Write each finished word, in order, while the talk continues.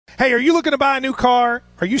Hey, are you looking to buy a new car?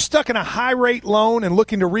 Are you stuck in a high-rate loan and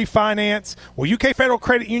looking to refinance? Well, UK Federal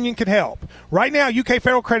Credit Union can help. Right now, UK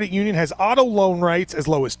Federal Credit Union has auto loan rates as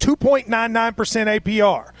low as 2.99%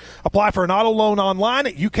 APR. Apply for an auto loan online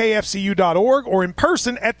at ukfcu.org or in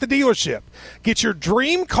person at the dealership. Get your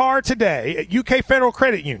dream car today at UK Federal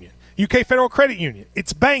Credit Union. UK Federal Credit Union.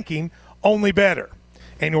 It's banking, only better.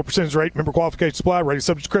 Annual percentage rate, member qualification supply, rating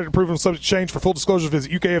subject to credit approval and subject to change. For full disclosure,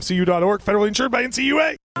 visit ukfcu.org. Federally insured by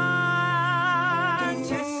NCUA.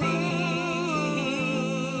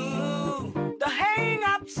 The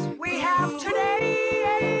hang-ups we have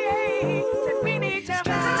today that we need to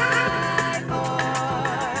fight for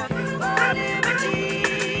liberty.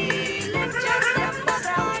 Let yourself us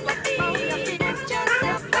on your feet. Let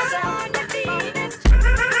yourself us on your feet.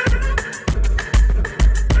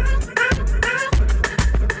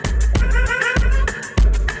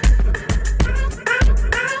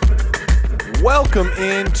 Welcome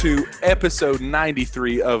into episode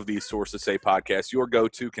 93 of the Sources Say podcast, your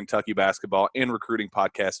go-to Kentucky basketball and recruiting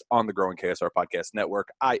podcast on the growing KSR Podcast Network.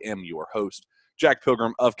 I am your host, Jack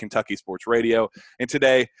Pilgrim of Kentucky Sports Radio, and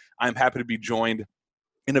today I'm happy to be joined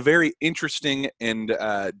in a very interesting and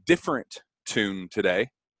different tune today,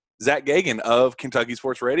 Zach Gagan of Kentucky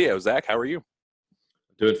Sports Radio. Zach, how are you?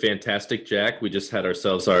 Doing fantastic, Jack. We just had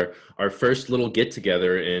ourselves our first little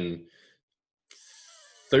get-together in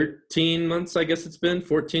 13 months, I guess it's been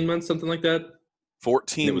 14 months, something like that.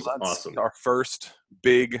 14 months. Awesome. Our first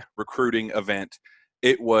big recruiting event.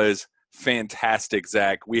 It was fantastic,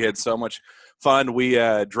 Zach. We had so much fun. We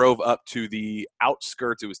drove up to the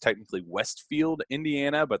outskirts. It was technically Westfield,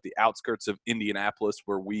 Indiana, but the outskirts of Indianapolis,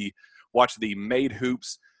 where we watched the Made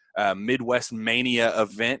Hoops Midwest Mania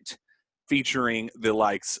event featuring the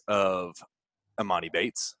likes of Amani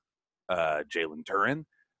Bates, Jalen Duren,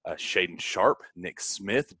 Shaden Sharp, Nick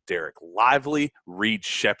Smith, Derek Lively, Reed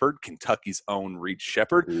Shepherd, Kentucky's own Reed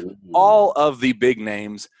Shepherd, all of the big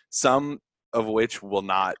names, some of which will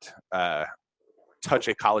not touch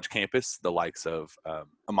a college campus, the likes of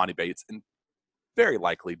Amani Bates, and very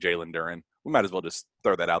likely Jalen Duren. We might as well just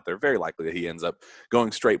throw that out there. Very likely that he ends up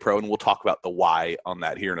going straight pro, and we'll talk about the why on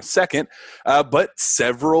that here in a second. But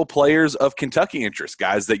several players of Kentucky interest,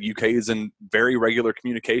 guys that UK is in very regular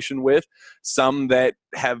communication with, some that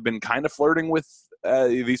have been kind of flirting with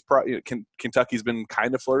Kentucky's been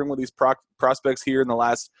kind of flirting with these prospects here in the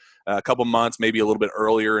last couple months, maybe a little bit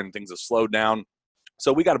earlier, and things have slowed down.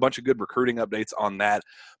 So we got a bunch of good recruiting updates on that.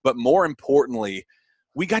 But more importantly,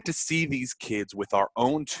 we got to see these kids with our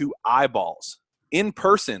own two eyeballs in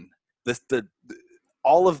person.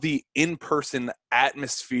 All of the in-person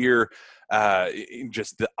atmosphere,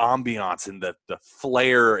 just the ambiance and the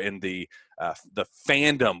flair and the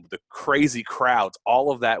fandom, the crazy crowds,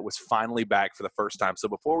 all of that was finally back for the first time. So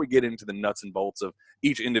before we get into the nuts and bolts of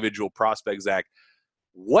each individual prospect, Zach,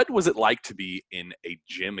 what was it like to be in a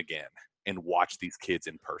gym again and watch these kids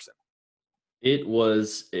in person? It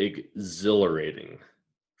was exhilarating.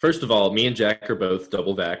 First of all, me and Jack are both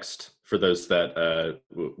double vaxxed. For those that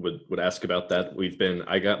would ask about that,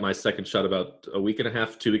 I got my second shot about a week and a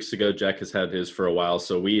half, 2 weeks ago. Jack has had his for a while,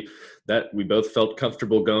 so we both felt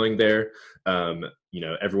comfortable going there.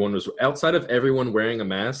 Everyone was outside of everyone wearing a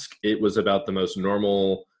mask. It was about the most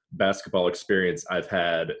normal basketball experience I've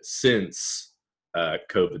had since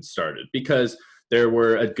COVID started, because there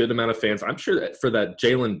were a good amount of fans. I'm sure that for that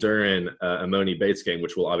Jalen Duren Amoni Bates game,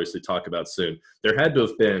 which we'll obviously talk about soon, there had to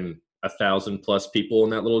have been 1,000+ people in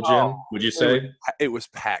that little gym. Would you say it was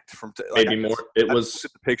packed? Maybe more. It was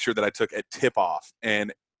the picture that I took at tip off,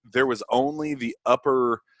 and there was only the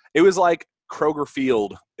upper. It was like Kroger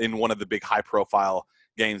Field in one of the big high profile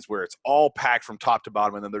games where it's all packed from top to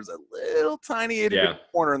bottom, and then there's a little tiny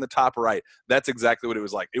corner in the top right. That's exactly what it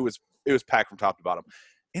was like. It was packed from top to bottom.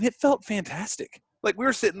 And it felt fantastic. Like, we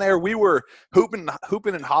were sitting there, we were hooping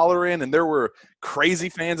and hollering, and there were crazy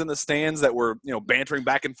fans in the stands that were, bantering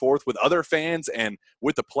back and forth with other fans and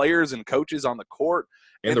with the players and coaches on the court.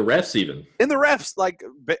 And the refs even. And the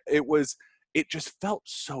refs, it just felt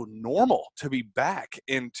so normal to be back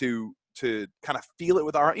and to kind of feel it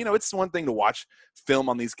with our, it's one thing to watch film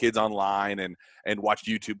on these kids online and watch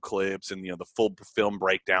YouTube clips and, the full film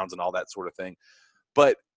breakdowns and all that sort of thing.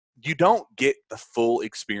 But you don't get the full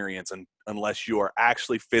experience unless you are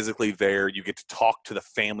actually physically there. You get to talk to the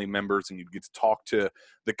family members, and you get to talk to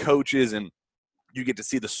the coaches, and you get to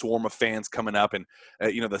see the swarm of fans coming up, and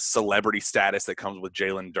the celebrity status that comes with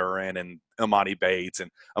Jalen Duren and Amani Bates,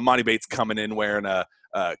 and Amani Bates coming in wearing a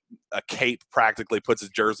cape, practically puts his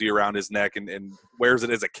jersey around his neck and wears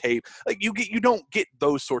it as a cape. Like, you don't get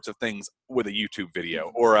those sorts of things with a YouTube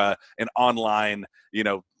video or an online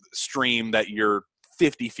stream that you're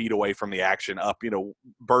 50 feet away from the action, up,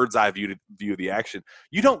 bird's eye view of the action.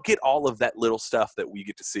 You don't get all of that little stuff that we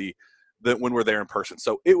get to see when we're there in person.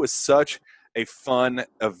 So it was such a fun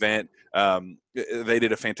event. They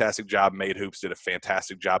did a fantastic job. Made Hoops did a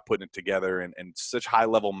fantastic job putting it together, and such high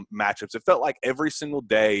level matchups. It felt like every single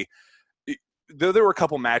day. There were a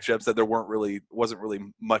couple matchups that wasn't really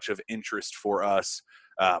much of interest for us,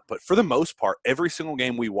 but for the most part, every single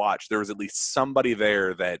game we watched, there was at least somebody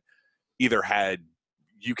there that either had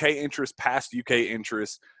UK interest, past UK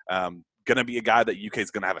interest, going to be a guy that UK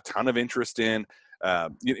is going to have a ton of interest in.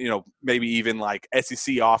 Maybe even like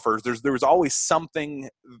SEC offers. There was always something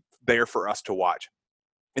there for us to watch.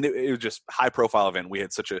 And it was just high profile event. We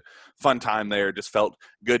had such a fun time there. It just felt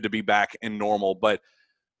good to be back in normal, but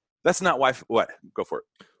that's not why. What? Go for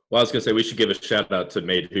it. Well, I was going to say we should give a shout out to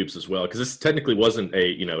Made Hoops as well, because this technically wasn't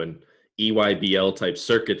an EYBL type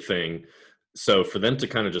circuit thing. So for them to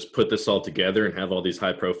kind of just put this all together and have all these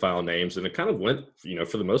high profile names, and it kind of went,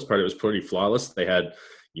 for the most part, it was pretty flawless. They had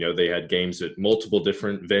games at multiple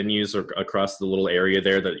different venues or across the little area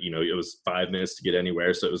there that, it was 5 minutes to get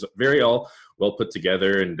anywhere. So it was very all well put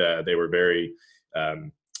together, and they were very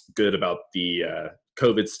good about the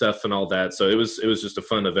COVID stuff and all that. So it was just a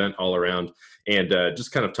fun event all around. And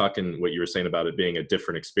just kind of talking what you were saying about it being a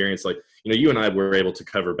different experience. Like, you and I were able to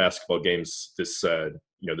cover basketball games this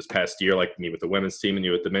past year, like me with the women's team and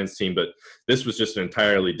you with the men's team. But this was just an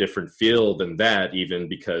entirely different feel than that, even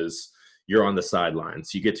because you're on the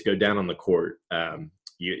sidelines. You get to go down on the court.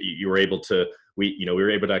 You were able to, we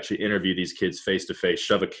were able to actually interview these kids face to face,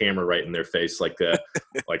 shove a camera right in their face. Like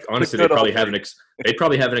honestly, they probably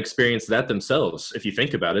haven't experienced that themselves, if you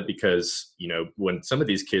think about it, because, when some of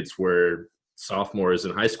these kids were sophomores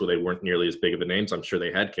in high school, they weren't nearly as big of a names. I'm sure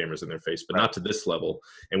they had cameras in their face, but not to this level.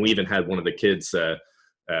 And we even had one of the kids that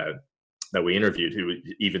we interviewed who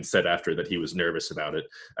even said after that he was nervous about it.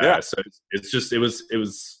 So it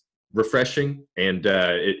was refreshing, and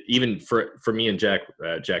even for me and Jack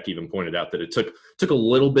even pointed out that it took a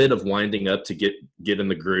little bit of winding up to get in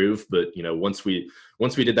the groove, but once we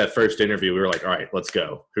did that first interview, we were like, all right, let's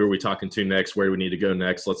go. Who are we talking to next? Where do we need to go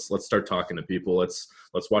next? Let's start talking to people. Let's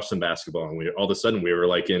watch some basketball. And all of a sudden we were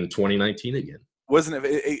like in 2019 again. Wasn't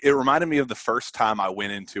it? It reminded me of the first time I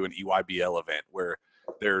went into an EYBL event where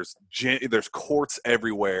there's courts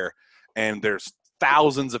everywhere, and there's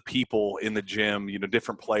thousands of people in the gym,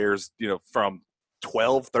 different players, from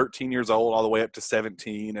 12, 13 years old all the way up to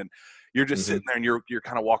 17. And you're just sitting there and you're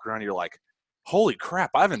kind of walking around and you're like, holy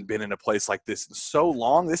crap, I haven't been in a place like this in so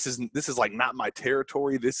long. This is like not my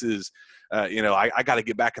territory. This is, I got to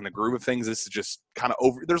get back in the groove of things. This is just kind of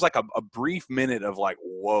over. There's like a brief minute of like,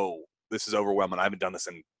 whoa, this is overwhelming. I haven't done this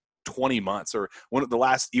in 20 months. Or one of the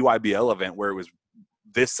last EYBL event where it was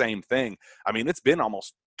this same thing. I mean, it's been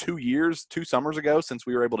almost 2 summers ago since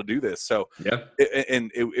we were able to do this. So yeah,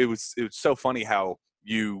 it was so funny how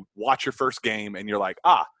you watch your first game and you're like,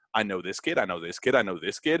 I know this kid, I know this kid, I know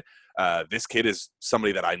this kid. This kid is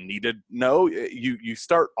somebody that I need to know. You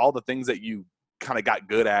start all the things that you kind of got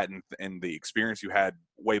good at and the experience you had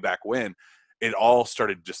way back when. It all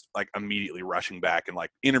started just like immediately rushing back and like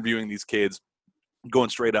interviewing these kids, going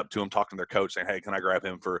straight up to them, talking to their coach, saying, hey, can I grab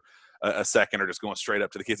him for a second, or just going straight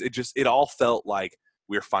up to the kids. It all felt like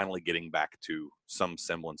we're finally getting back to some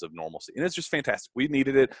semblance of normalcy. And it's just fantastic. We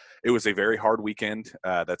needed it. It was a very hard weekend.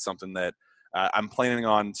 That's something that I'm planning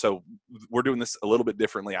on. So we're doing this a little bit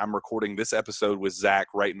differently. I'm recording this episode with Zach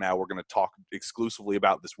right now. We're going to talk exclusively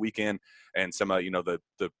about this weekend and some, the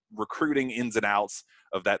recruiting ins and outs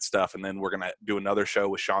of that stuff. And then we're going to do another show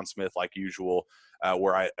with Sean Smith, like usual,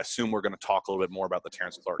 where I assume we're going to talk a little bit more about the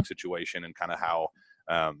Terrence Clark situation and kind of how,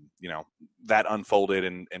 that unfolded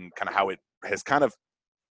and kind of how it has kind of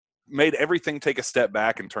made everything take a step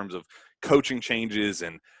back in terms of coaching changes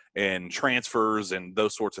and transfers and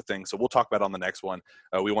those sorts of things. So we'll talk about on the next one.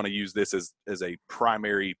 We want to use this as a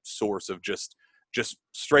primary source of just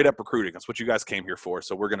straight up recruiting. That's what you guys came here for.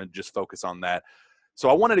 So we're going to just focus on that. So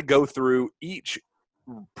I wanted to go through each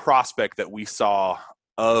prospect that we saw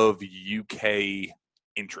of UK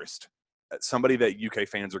interest. Somebody that UK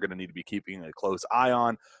fans are going to need to be keeping a close eye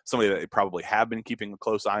on, somebody that they probably have been keeping a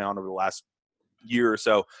close eye on over the last year or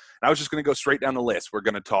so. And I was just going to go straight down the list. We're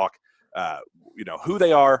going to talk, who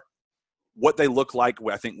they are, what they look like.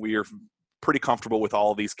 I think we are pretty comfortable with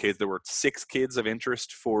all of these kids. There were 6 kids of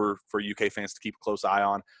interest for UK fans to keep a close eye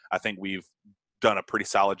on. I think we've done a pretty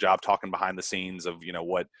solid job talking behind the scenes of,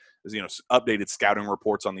 what updated scouting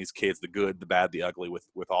reports on these kids, the good, the bad, the ugly,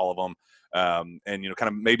 with all of them. And kind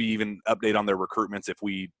of maybe even update on their recruitments if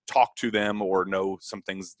we talk to them or know some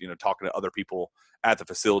things, talking to other people at the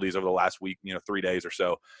facilities over the last week, 3 days or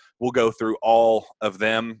so. We'll go through all of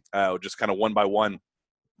them, just kind of one by one.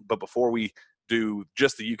 But before we do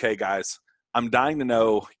just the UK guys, I'm dying to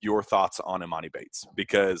know your thoughts on Imani Bates,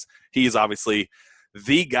 because he is obviously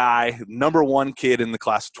the guy, number one kid in the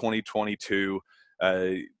class of 2022,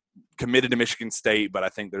 committed to Michigan State, but I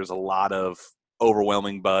think there's a lot of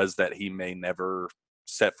overwhelming buzz that he may never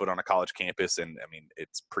set foot on a college campus. And I mean,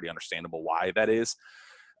 it's pretty understandable why that is.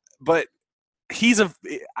 But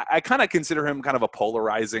I kind of consider him kind of a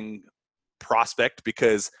polarizing prospect,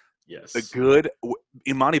 because the good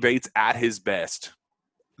Imani Bates at his best,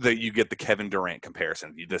 that you get the Kevin Durant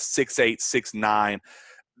comparison, the 6'8", 6'9",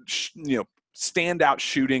 standout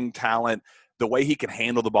shooting talent, the way he can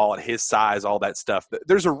handle the ball at his size, all that stuff.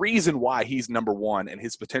 There's a reason why he's number one, and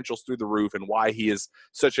his potential's through the roof, and why he is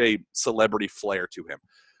such a celebrity flair to him.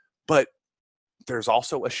 But there's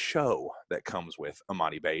also a show that comes with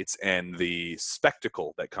Imani Bates and the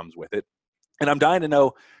spectacle that comes with it. And I'm dying to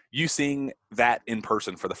know, you seeing that in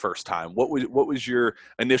person for the first time, what was your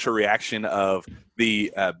initial reaction of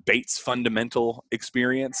the Bates fundamental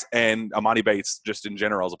experience and Imani Bates just in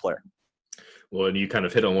general as a player? Well, and you kind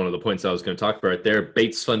of hit on one of the points I was going to talk about right there.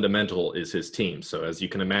 Bates Fundamental is his team. So as you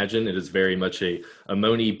can imagine, it is very much a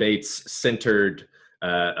Imani Bates-centered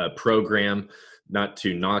program. Not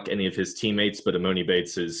to knock any of his teammates, but Imani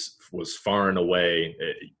Bates was far and away,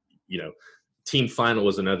 Team Final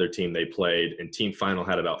was another team they played, and Team Final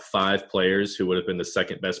had about 5 players who would have been the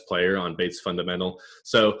second best player on Bates Fundamental.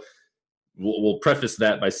 So we'll preface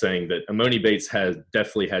that by saying that Imani Bates has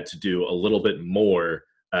definitely had to do a little bit more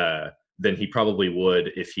than he probably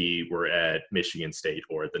would if he were at Michigan State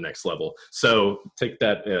or at the next level. So take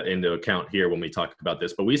that into account here when we talk about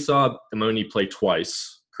this. But we saw Imani play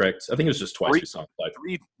twice, correct? I think it was just twice we saw him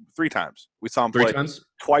play. Three times. We saw him play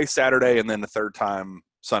twice Saturday, and then the third time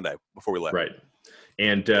Sunday before we left. Right.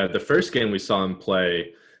 And the first game we saw him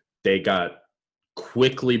play, they got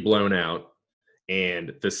quickly blown out.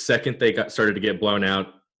 And the second they started to get blown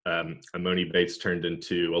out, Imani Bates turned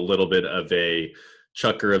into a little bit of a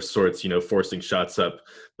chucker of sorts, forcing shots up.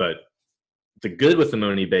 But the good with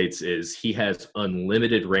Imani Bates is he has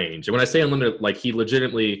unlimited range. And when I say unlimited, like, he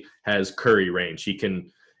legitimately has Curry range. He can,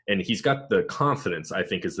 and he's got the confidence, I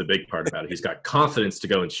think, is the big part about it. He's got confidence to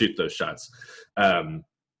go and shoot those shots.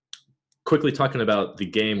 Quickly talking about the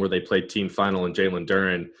game where they played Team Final and Jalen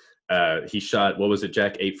Duren, he shot, what was it,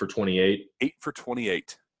 Jack? 8 for 28? 8 for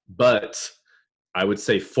 28. But I would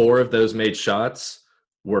say 4 of those made shots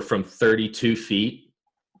were from 32 feet,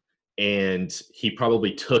 and he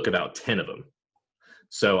probably took about 10 of them.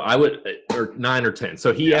 So I would, or 9 or 10.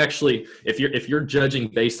 So he actually, if you're judging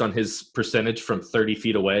based on his percentage from 30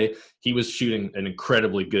 feet away, he was shooting an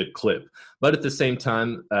incredibly good clip. But at the same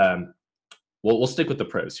time, we'll stick with the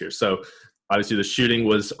pros here. So obviously the shooting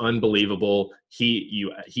was unbelievable.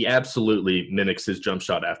 He absolutely mimics his jump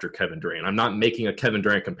shot after Kevin Durant. I'm not making a Kevin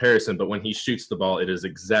Durant comparison, but when he shoots the ball, it is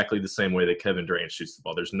exactly the same way that Kevin Durant shoots the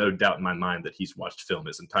ball. There's no doubt in my mind that he's watched film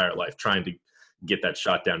his entire life trying to get that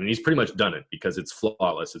shot down. And he's pretty much done it because it's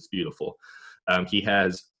flawless. It's beautiful. He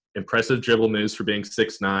has impressive dribble moves for being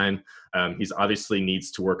 6'9". He's obviously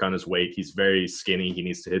needs to work on his weight. He's very skinny. He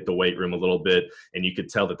needs to hit the weight room a little bit. And you could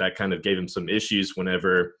tell that kind of gave him some issues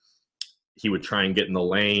whenever he would try and get in the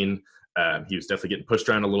lane. He was definitely getting pushed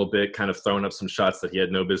around a little bit, kind of throwing up some shots that he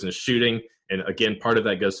had no business shooting. And again, part of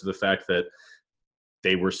that goes to the fact that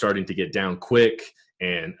they were starting to get down quick,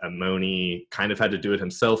 and Imani kind of had to do it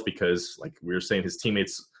himself because, like we were saying, his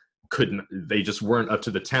teammates they just weren't up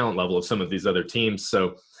to the talent level of some of these other teams.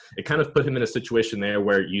 So it kind of put him in a situation there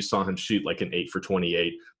where you saw him shoot like an 8 for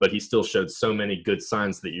 28, but he still showed so many good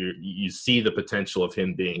signs that you see the potential of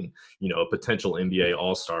him being, a potential NBA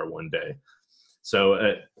All-Star one day.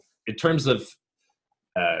 So in terms of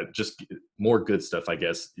just more good stuff, I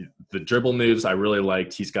guess, the dribble moves I really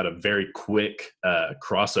liked. He's got a very quick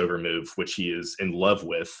crossover move, which he is in love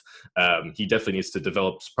with. He definitely needs to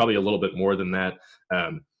develop probably a little bit more than that.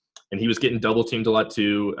 And he was getting double teamed a lot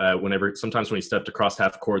too. Sometimes when he stepped across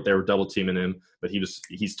half court, they were double teaming him. But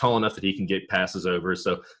he's tall enough that he can get passes over.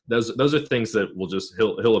 So those are things that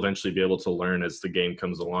he'll eventually be able to learn as the game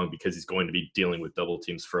comes along, because he's going to be dealing with double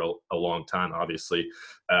teams for a long time, obviously.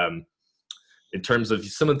 In terms of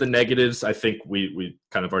some of the negatives, I think we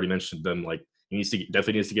kind of already mentioned them. Like, he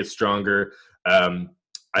definitely needs to get stronger.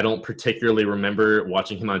 I don't particularly remember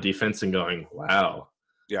watching him on defense and going, wow.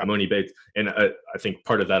 Yeah. Amoni Bates. And I think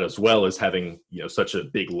part of that as well is having, such a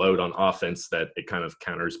big load on offense that it kind of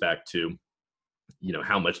counters back to,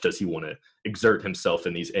 how much does he want to exert himself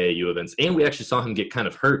in these AAU events? And we actually saw him get kind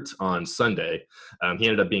of hurt on Sunday. He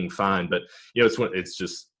ended up being fine, but it's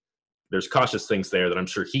just, there's cautious things there that I'm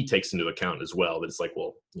sure he takes into account as well. That it's like,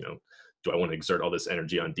 well, do I want to exert all this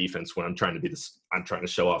energy on defense when I'm trying to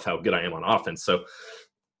show off how good I am on offense? So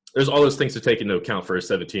there's all those things to take into account for a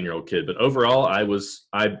 17-year-old kid. But overall,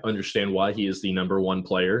 I understand why he is the number one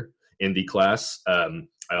player in the class.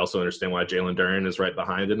 I also understand why Jalen Duren is right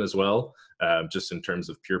behind him as well, just in terms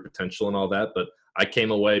of pure potential and all that. But I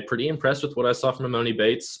came away pretty impressed with what I saw from Amoni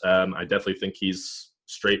Bates. I definitely think he's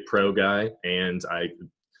straight pro guy, and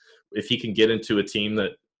if he can get into a team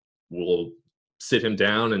that will sit him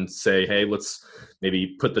down and say, hey, let's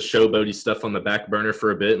maybe put the showboaty stuff on the back burner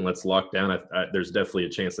for a bit and let's lock down, there's definitely a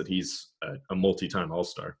chance that he's a multi-time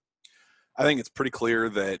All-Star. I think it's pretty clear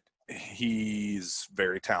that he's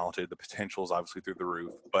very talented. The potential is obviously through the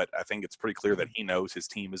roof, but I think it's pretty clear that he knows his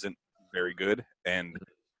team isn't very good, and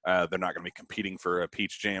they're not going to be competing for a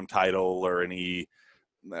Peach Jam title or any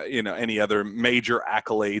other major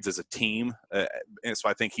accolades as a team. And so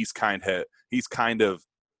I think he's kind of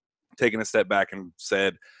taken a step back and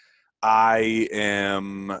said, I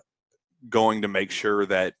am going to make sure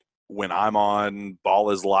that when I'm on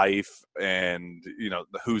Ball is Life and,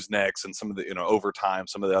 the Who's Next and some of the, Overtime,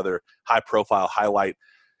 some of the other high profile highlight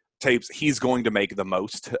tapes, he's going to make the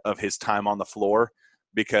most of his time on the floor,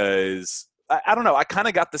 because I don't know. I kind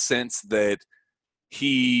of got the sense that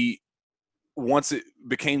once it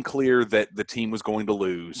became clear that the team was going to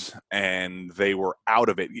lose and they were out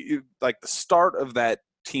of it, like the start of that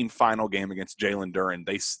team final game against Jalen Duren,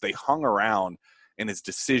 they hung around, and his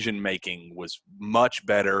decision making was much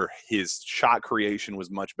better. His shot creation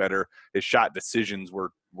was much better. His shot decisions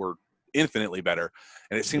were infinitely better.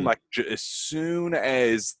 And it seemed like as soon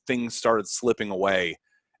as things started slipping away,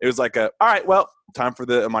 it was like all right, well, time for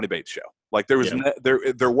the Amani Bates show. Like there was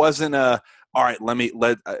there wasn't a, all right,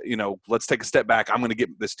 let's take a step back. I'm going to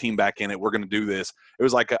get this team back in it. We're going to do this. It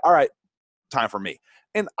was like, all right, time for me.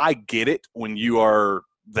 And I get it when you are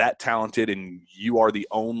that talented and you are the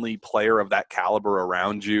only player of that caliber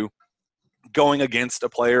around you, going against a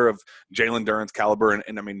player of Jalen Duren's caliber.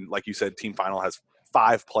 And I mean, like you said, team final has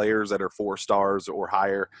 5 players that are 4 stars or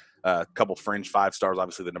higher, a couple fringe 5 stars,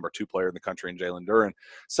 obviously the number 2 player in the country in Jalen Duren.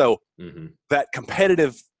 So that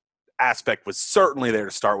competitive aspect was certainly there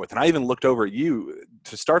to start with. And I even looked over at you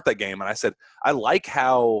to start that game, and I said, I like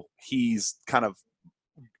how he's kind of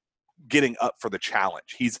getting up for the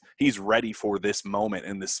challenge. He's ready for this moment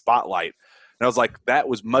in this spotlight. And I was like, that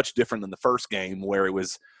was much different than the first game where it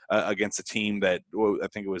was against a team that, I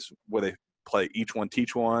think it was where they play each one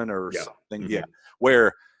teach one or something. Yeah,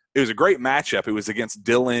 where it was a great matchup. It was against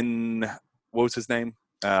Dylan, what was his name?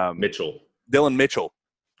 Mitchell. Dylan Mitchell.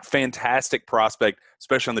 Fantastic prospect,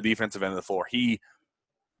 especially on the defensive end of the floor. He,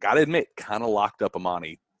 got to admit, kind of locked up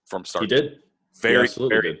Amani from start. He did. Very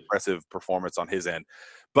impressive performance on his end.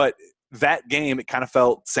 But that game, it kind of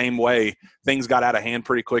felt same way. Things got out of hand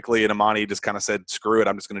pretty quickly, and Amani just kind of said, screw it,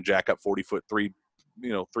 I'm just going to jack up 40-foot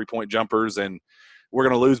three-point jumpers, and we're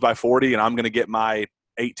going to lose by 40, and I'm going to get my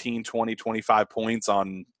 18, 20, 25 points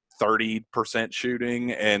on 30%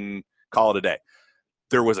 shooting and call it a day.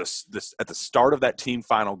 There was at the start of that team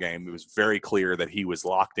final game, it was very clear that he was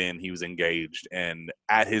locked in, he was engaged, and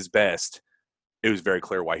at his best, it was very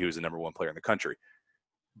clear why he was the number 1 player in the country.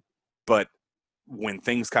 But when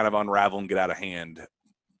things kind of unravel and get out of hand,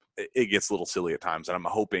 it gets a little silly at times. And I'm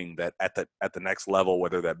hoping that at the next level,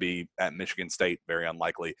 whether that be at Michigan State, very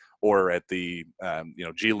unlikely, or at the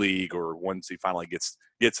G League, or once he finally gets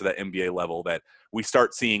to that NBA level, that we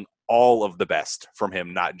start seeing all of the best from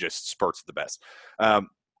him, not just spurts of the best.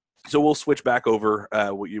 So we'll switch back over.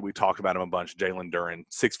 We talked about him a bunch. Jalen Duren,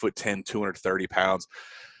 6'10", 230 pounds.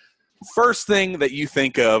 First thing that you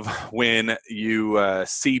think of when you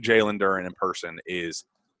see Jalen Duren in person is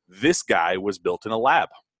this guy was built in a lab.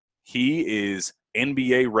 He is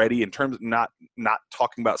NBA ready in terms of not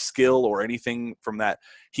talking about skill or anything from that.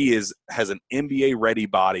 He has an NBA ready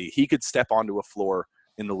body. He could step onto a floor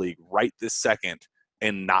in the league right this second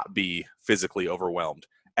and not be physically overwhelmed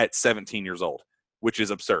at 17 years old, which is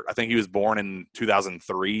absurd. I think he was born in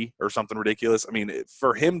 2003 or something ridiculous. I mean,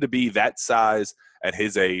 for him to be that size at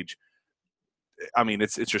his age, I mean,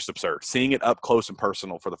 it's just absurd. Seeing it up close and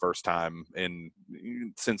personal for the first time, and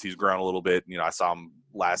since he's grown a little bit, I saw him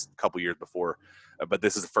last couple years before, but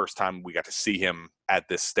this is the first time we got to see him at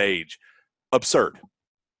this stage. Absurd.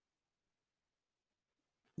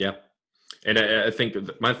 Yeah, and I think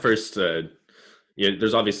my first,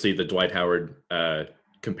 there's obviously the Dwight Howard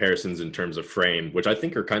comparisons in terms of frame, which I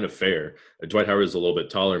think are kind of fair. Dwight Howard is a little bit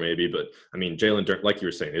taller, maybe, but I mean, Jalen Duren, like you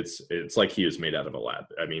were saying, it's like he was made out of a lab.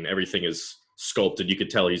 I mean, everything is sculpted. You could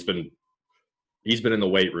tell he's been in the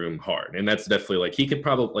weight room hard, and that's definitely like he could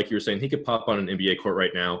probably, like you were saying, he could pop on an NBA court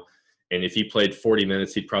right now, and if he played 40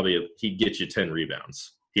 minutes, he'd get you 10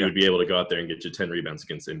 rebounds. He would be able to go out there and get you 10 rebounds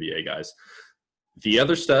against NBA guys. The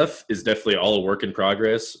other stuff is definitely all a work in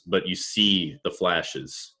progress, but you see the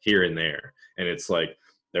flashes here and there. And it's like,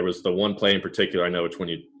 there was the one play in particular, I know which one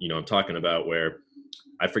I'm talking about, where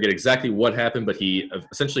I forget exactly what happened, but he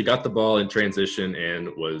essentially got the ball in transition and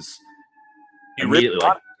was immediately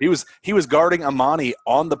like, he was guarding Amani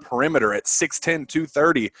on the perimeter at 6'10",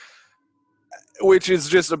 230, which is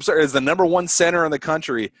just absurd. As the number one center in the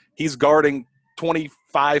country, he's guarding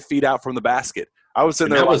 25 feet out from the basket. I was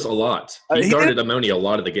sitting there. That was a lot. He guarded Amoni a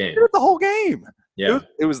lot of the game. The whole game. Yeah,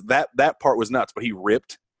 it was that part was nuts. But he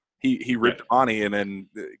ripped Amani and then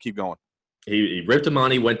keep going. He ripped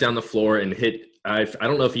Amani, went down the floor and hit. I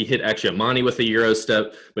don't know if he hit actually Amani with a Euro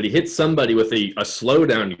step, but he hit somebody with a slow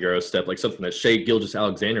down Euro step, like something that Shai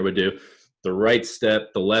Gilgeous-Alexander would do. The right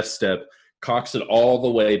step, the left step, cocks it all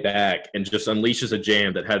the way back and just unleashes a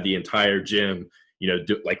jam that had the entire gym,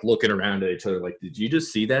 like looking around at each other, like, did you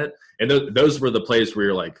just see that? And those were the plays where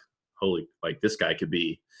you're like, holy, like this guy could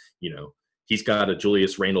be, he's got a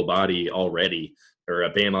Julius Randle body already, or a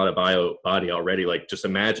Bam Adebayo body already. Like, just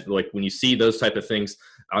imagine, like, when you see those type of things,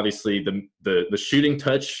 obviously the shooting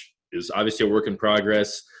touch is obviously a work in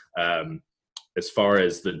progress. As far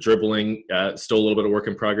as the dribbling, still a little bit of work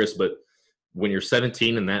in progress, but when you're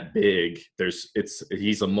 17 and that big,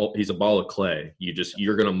 he's a ball of clay.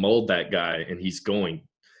 You're going to mold that guy, and he's going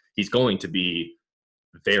to be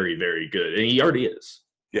very, very good, and he already is.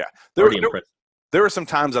 Yeah, there were some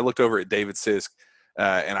times I looked over at David Sisk,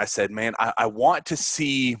 and I said, "Man, I want to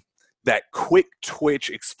see that quick twitch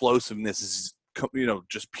explosiveness.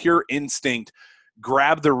 Just pure instinct.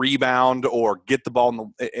 Grab the rebound or get the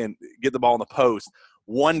ball in the post."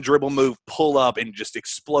 One dribble move, pull up, and just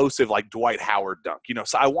explosive like Dwight Howard dunk.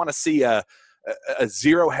 So I want to see a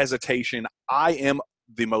zero hesitation. I am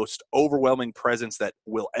the most overwhelming presence that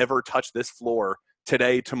will ever touch this floor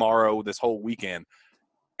today, tomorrow, this whole weekend,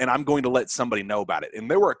 and I'm going to let somebody know about it.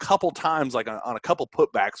 And there were a couple times, like on a couple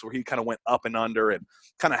putbacks, where he kind of went up and under and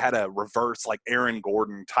kind of had a reverse, like Aaron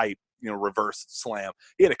Gordon type, reverse slam.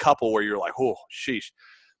 He had a couple where you're like, oh, sheesh.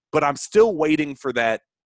 But I'm still waiting for that.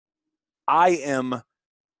 I am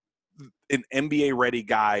an NBA-ready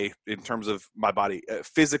guy in terms of my body.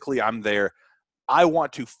 Physically, I'm there. I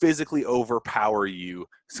want to physically overpower you.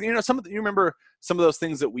 So, you remember some of those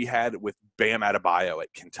things that we had with Bam Adebayo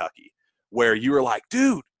at Kentucky, where you were like,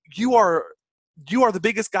 dude, you are the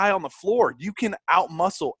biggest guy on the floor. You can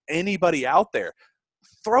outmuscle anybody out there.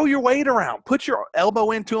 Throw your weight around. Put your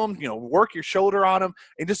elbow into them. Work your shoulder on them,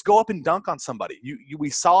 and just go up and dunk on somebody. We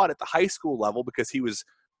saw it at the high school level because he was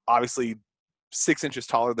obviously 6 inches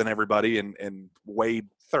taller than everybody and weighed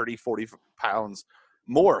 30, 40 pounds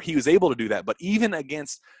more. He was able to do that. But even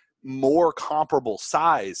against more comparable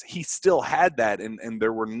size, he still had that. And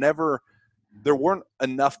there weren't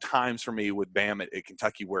enough times for me with Bam at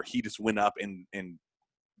Kentucky where he just went up and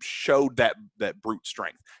showed that brute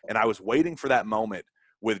strength. And I was waiting for that moment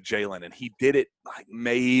with Jalen, and he did it like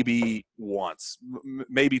maybe once,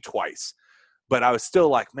 maybe twice. But I was still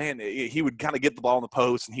like, man, he would kind of get the ball in the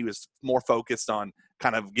post, and he was more focused on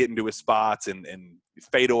kind of getting to his spots and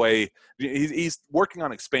fade away. He's working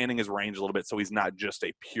on expanding his range a little bit, so he's not just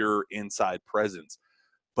a pure inside presence.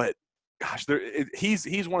 But, gosh,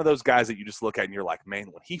 he's one of those guys that you just look at and you're like, man,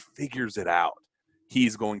 when he figures it out,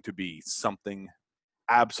 he's going to be something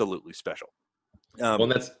absolutely special. Well,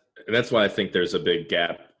 that's why I think there's a big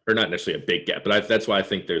gap, or not necessarily a big gap, but that's why I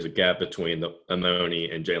think there's a gap between the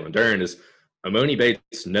Amoni and Jalen Duren is Amoni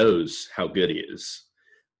Bates knows how good he is.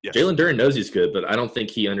 Yes. Jalen Duren knows he's good, but I don't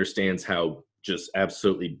think he understands how just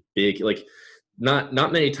absolutely big. Like, not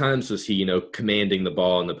many times was he, commanding the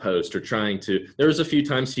ball in the post or trying to. There was a few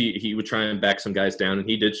times he would try and back some guys down, and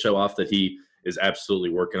he did show off that he is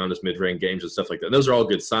absolutely working on his mid-range games and stuff like that. And those are all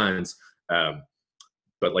good signs.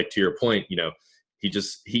 But like to your point,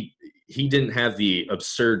 he didn't have the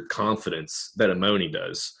absurd confidence that Amoni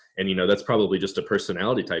does. And, that's probably just a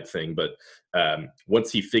personality type thing. But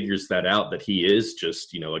once he figures that out, that he is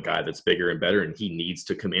just, a guy that's bigger and better, and he needs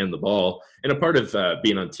to command the ball. And a part of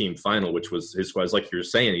being on team final, which was his squad, like you were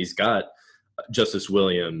saying, he's got Justice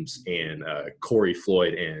Williams and Corey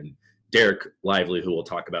Floyd and Derek Lively, who we'll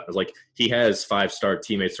talk about. It's like he has 5-star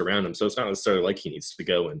teammates around him. So it's not necessarily like he needs to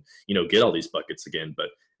go and, get all these buckets again.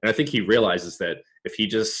 And I think he realizes that if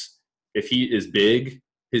he is big,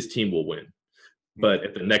 his team will win. But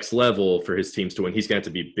at the next level for his teams to win, he's going to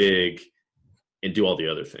have to be big and do all the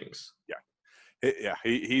other things. Yeah,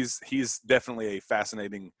 he's definitely a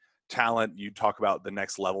fascinating talent. You talk about the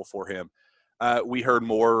next level for him. We heard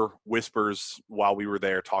more whispers while we were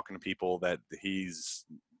there talking to people that he's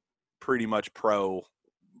pretty much pro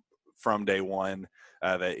from day one.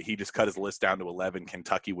 That he just cut his list down to 11.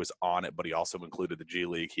 Kentucky was on it, but he also included the G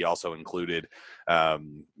League. He also included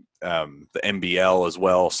the NBL as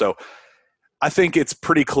well. So I think it's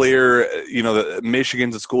pretty clear, that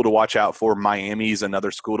Michigan's a school to watch out for. Miami's another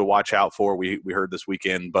school to watch out for. We heard this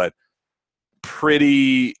weekend, but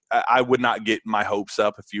I would not get my hopes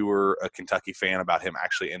up if you were a Kentucky fan about him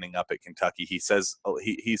actually ending up at Kentucky. He says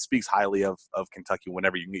he speaks highly of Kentucky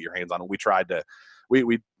whenever you can get your hands on him. We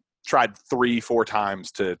tried 3-4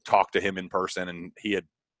 times to talk to him in person, and he had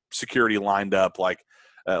security lined up like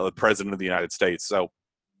the president of the United States. So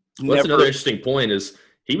that's another interesting point is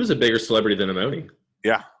he was a bigger celebrity than Amoni.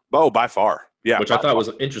 Yeah. Oh, by far. Yeah. Which I thought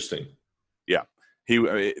was interesting. Yeah.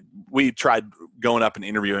 We tried going up and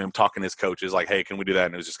interviewing him, talking to his coaches, like, hey, can we do that?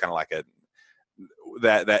 And it was just kind of like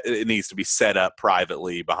that it needs to be set up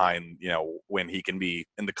privately behind, when he can be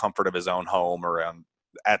in the comfort of his own home or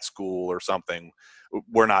at school or something.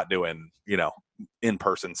 We're not doing,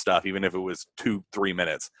 in-person stuff, even if it was 2-3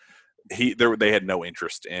 minutes. They had no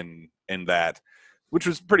interest in that, which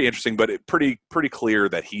was pretty interesting, but pretty clear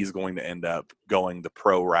that he's going to end up going the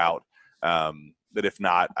pro route. But if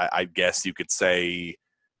not, I guess you could say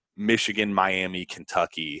Michigan, Miami,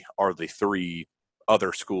 Kentucky are the 3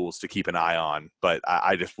 other schools to keep an eye on. But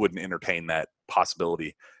I just wouldn't entertain that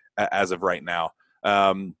possibility as of right now.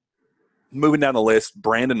 Moving down the list,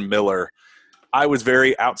 Brandon Miller. I was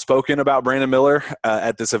very outspoken about Brandon Miller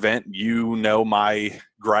at this event. My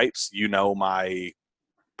gripes. My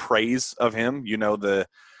praise of him. The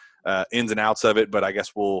ins and outs of it, but I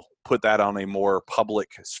guess we'll put that on a more public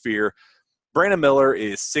sphere. Brandon Miller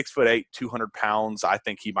is 6'8", 200 pounds. I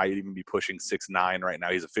think he might even be pushing 6'9" right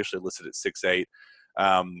now. He's officially listed at 6'8".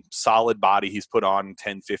 Solid body. He's put on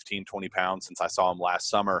 10, 15, 20 pounds since I saw him last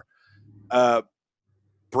summer.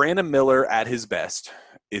 Brandon Miller at his best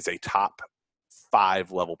is a top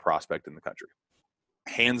 5 level prospect in the country.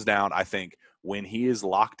 Hands down, I think when he is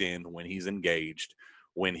locked in, when he's engaged,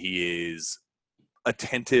 when he is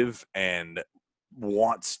attentive and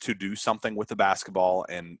wants to do something with the basketball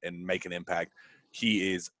and make an impact,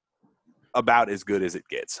 he is about as good as it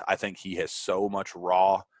gets. I think he has so much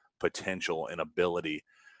raw potential and ability.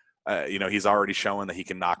 He's already shown that he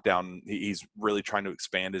can knock down. He's really trying to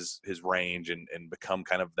expand his range and become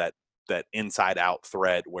kind of that inside out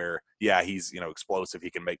threat where, he's, explosive.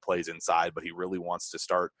 He can make plays inside, but he really wants to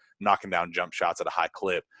start knocking down jump shots at a high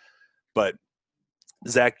clip. But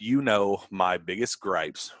Zach, my biggest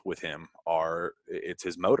gripes with him it's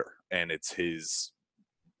his motor and it's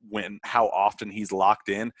how often he's locked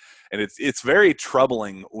in. And it's very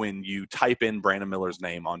troubling when you type in Brandon Miller's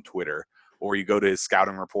name on Twitter or you go to his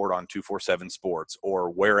scouting report on 247 Sports or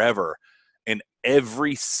wherever, and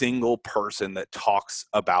every single person that talks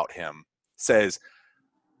about him says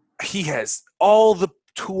he has all the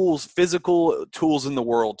physical tools in the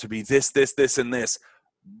world to be this, and this,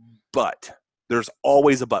 but there's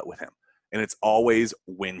always a but with him, and it's always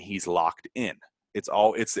when he's locked in.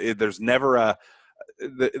 There's never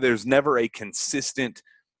a consistent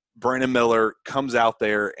Brandon Miller comes out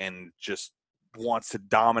there and just wants to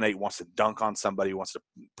dominate, wants to dunk on somebody, wants to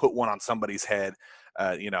put one on somebody's head.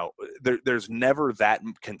 There's never that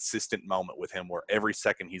consistent moment with him where every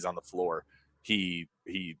second he's on the floor, he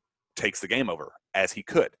takes the game over as he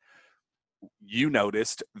could. You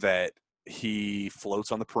noticed that he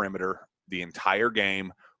floats on the perimeter the entire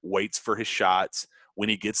game, waits for his shots. When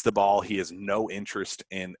he gets the ball, he has no interest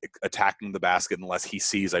in attacking the basket unless he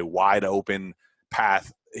sees a wide open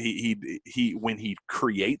path. When he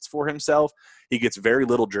creates for himself, he gets very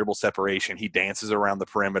little dribble separation. He dances around the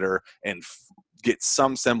perimeter and gets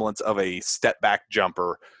some semblance of a step back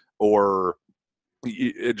jumper or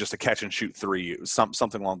just a catch and shoot 3,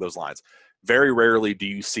 something along those lines. Very rarely do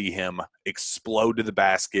you see him explode to the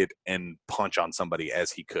basket and punch on somebody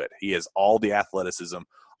as he could. He has all the athleticism,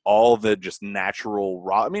 all the just natural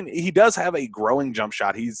raw. I mean, he does have a growing jump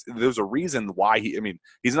shot. There's a reason why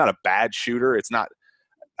he's not a bad shooter. It's not.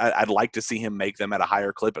 I'd like to see him make them at a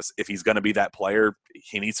higher clip. If he's going to be that player,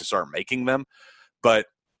 he needs to start making them. But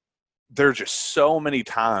there's just so many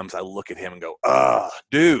times I look at him and go,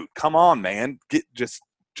 dude, come on, man. Just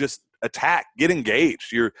attack. Get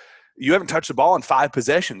engaged. You haven't touched the ball in 5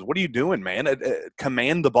 possessions. What are you doing, man?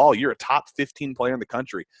 Command the ball. You're a top 15 player in the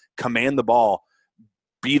country. Command the ball.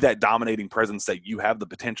 be that dominating presence that you have the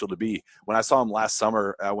potential to be. When I saw him last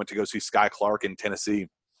summer, I went to go see Sky Clark in Tennessee,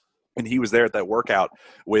 and he was there at that workout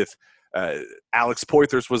with Alex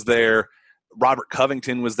Poythress was there, Robert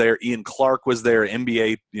Covington was there, Ian Clark was there,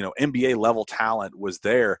 NBA level talent was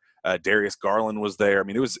there. Darius Garland was there. I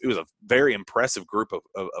mean, it was a very impressive group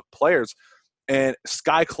of players. And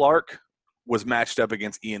Sky Clark was matched up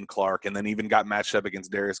against Ian Clark, and then even got matched up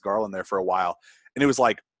against Darius Garland there for a while. And it was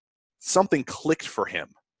like something clicked for him,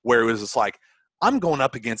 where it was just like, I'm going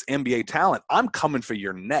up against NBA talent. I'm coming for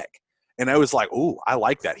your neck. And I was like, oh, I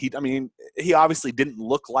like that. He obviously didn't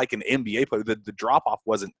look like an NBA player. The drop off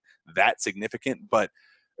wasn't that significant, but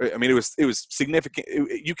I mean, it was significant.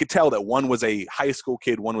 You could tell that one was a high school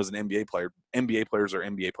kid, one was an NBA player. NBA players are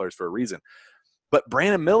NBA players for a reason. But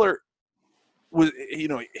Brandon Miller was,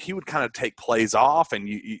 he would kind of take plays off, and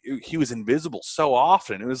he was invisible so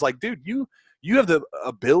often. It was like, dude, you have the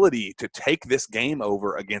ability to take this game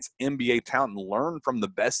over against NBA talent and learn from the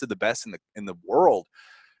best of the best in the world.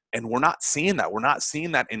 And we're not seeing that. We're not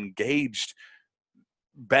seeing that engaged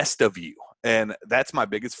best of you. And that's my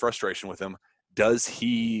biggest frustration with him. Does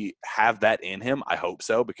he have that in him? I hope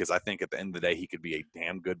so, because I think at the end of the day, he could be a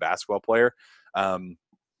damn good basketball player.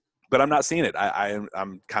 But I'm not seeing it.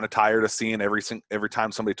 I'm kind of tired of seeing every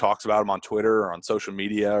time somebody talks about him on Twitter or on social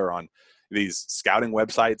media or on these scouting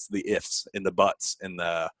websites, the ifs and the buts and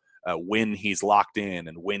the when he's locked in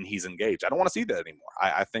and when he's engaged. I don't want to see that anymore.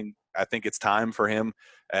 I think it's time for him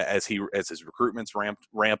as his recruitments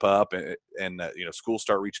ramp up and schools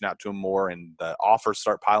start reaching out to him more and the offers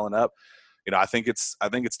start piling up. I think it's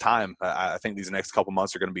time. I think these next couple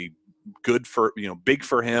months are going to be good for big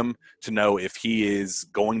for him to know if he is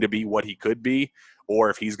going to be what he could be, or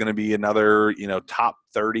if he's going to be another top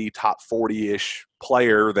 30, top 40-ish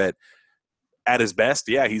player that at his best,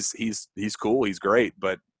 yeah, he's cool, he's great,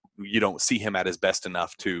 but you don't see him at his best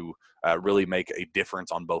enough to really make a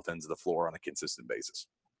difference on both ends of the floor on a consistent basis.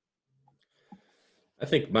 I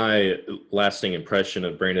think my lasting impression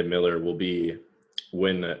of Brandon Miller will be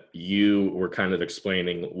when you were kind of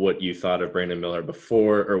explaining what you thought of Brandon Miller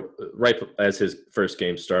before, or right as his first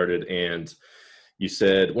game started. And you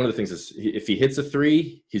said one of the things is if he hits a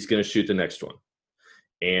three, he's going to shoot the next one.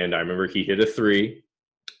 And I remember he hit a three,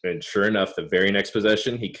 and sure enough, the very next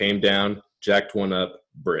possession, he came down, jacked one up,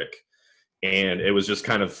 brick. And it was just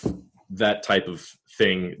kind of that type of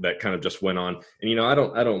thing that kind of just went on. And,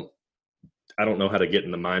 I don't know how to get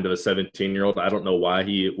in the mind of a 17-year-old. I don't know why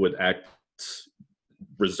he would act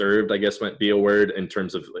reserved, I guess might be a word, in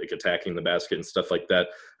terms of like attacking the basket and stuff like that.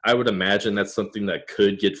 I would imagine that's something that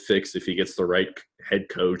could get fixed if he gets the right head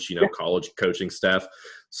coach, college coaching staff.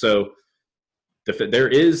 So there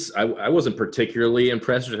is, I wasn't particularly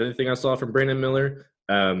impressed with anything I saw from Brandon Miller,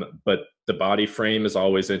 but the body frame is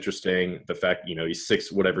always interesting. The fact, he's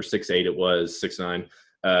 6'8" it was,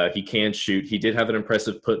 6'9". He can shoot. He did have an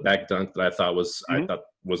impressive putback dunk that I thought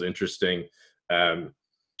was interesting.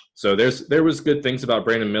 So there was good things about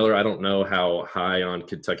Brandon Miller. I don't know how high on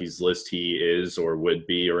Kentucky's list he is or would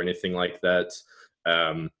be or anything like that.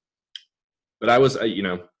 But I was,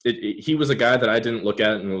 he was a guy that I didn't look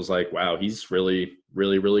at and was like, wow, he's really,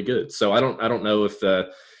 really, really good. So I don't know if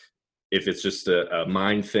it's just a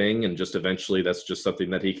mind thing and just eventually that's just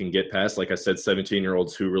something that he can get past. Like I said,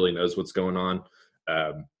 17-year-olds, who really knows what's going on.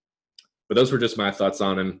 But those were just my thoughts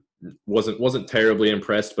on him. Wasn't terribly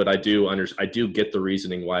impressed, but I do get the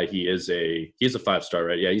reasoning why he's a 5-star,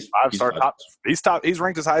 right? Yeah, he's 5-star top. He's top. He's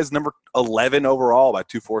ranked as high as number 11 overall by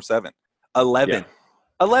 247. 11. Yeah.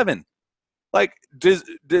 11. Like, does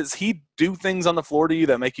he do things on the floor to you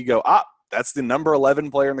that make you go, that's the number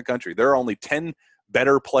 11 player in the country? There are only 10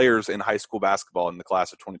 better players in high school basketball in the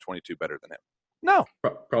class of 2022 better than him. No.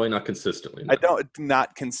 Probably not consistently. No.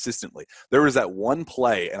 Not consistently. There was that one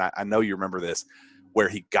play, and I know you remember this, where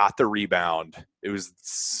he got the rebound. It was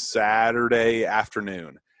Saturday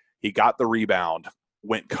afternoon. He got the rebound,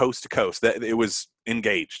 went coast to coast. It was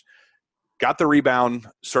engaged. Got the rebound,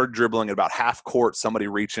 started dribbling at about half court. Somebody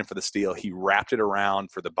reached in for the steal. He wrapped it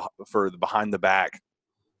around for the behind the back.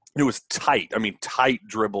 It was tight. I mean, tight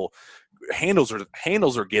dribble. Handles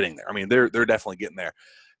are getting there. I mean, they're definitely getting there.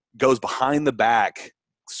 Goes behind the back,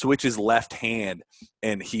 switches left hand,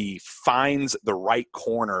 and he finds the right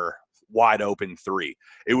corner wide open three.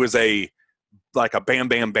 It was like a bam,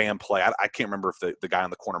 bam, bam play. I can't remember if the guy on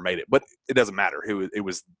the corner made it, but it doesn't matter. It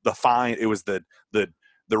was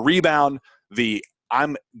the rebound, the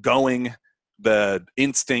I'm going, the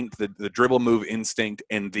instinct, the dribble move instinct,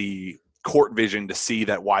 and the court vision to see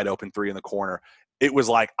that wide open three in the corner. It was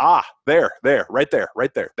like, there, right there.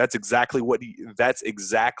 That's exactly what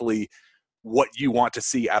you want to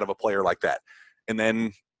see out of a player like that. and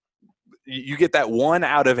then you get that one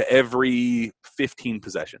out of every 15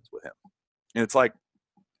 possessions with him. And it's like,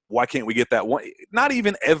 why can't we get that one? Not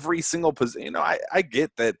even every single possession. You know, I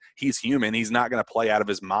get that he's human. He's not going to play out of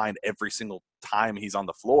his mind every single time he's on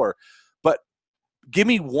the floor. But give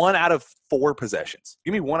me 1 out of 4 possessions.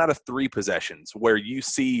 Give me 1 out of 3 possessions where you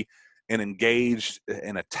see an engaged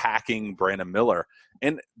and attacking Brandon Miller.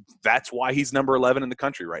 And that's why he's number 11 in the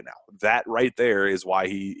country right now. That right there is why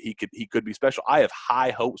he could be special. I have high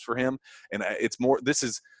hopes for him. And it's more,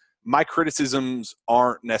 my criticisms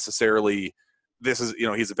aren't necessarily,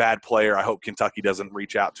 he's a bad player. I hope Kentucky doesn't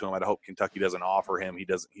reach out to him. I hope Kentucky doesn't offer him.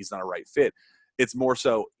 He's not a right fit. It's more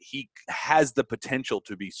so he has the potential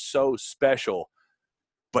to be so special,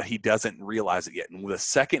 but he doesn't realize it yet. And the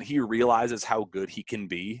second he realizes how good he can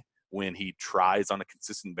be when he tries on a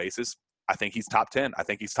consistent basis, I think he's top 10. I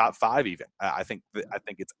think he's top 5 even. I think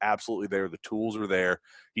it's absolutely there. The tools are there.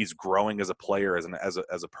 He's growing as a player, as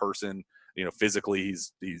a person. You know, physically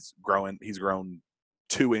he's growing. He's grown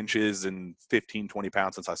 2 inches and 15, 20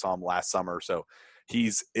 pounds since I saw him last summer. So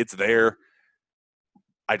it's there.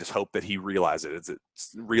 I just hope that he realizes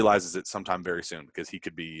it sometime very soon, because he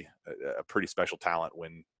could be a pretty special talent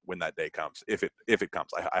when that day comes. If it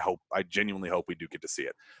comes, I genuinely hope we do get to see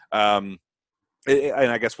it.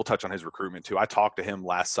 And I guess we'll touch on his recruitment too. I talked to him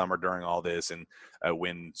last summer during all this, and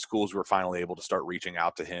when schools were finally able to start reaching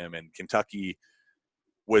out to him, and Kentucky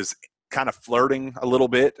was kind of flirting a little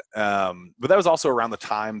bit. But that was also around the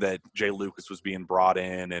time that Jay Lucas was being brought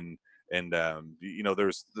in, and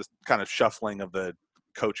there's this kind of shuffling of the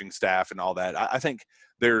coaching staff and all that. I think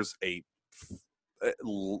there's a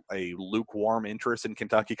lukewarm interest in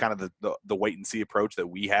Kentucky, kind of the wait and see approach that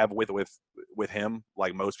we have with him,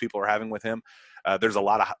 like most people are having with him. There's a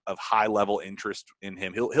lot of high level interest in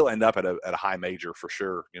him. He'll end up at a high major for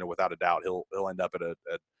sure. Without a doubt, he'll end up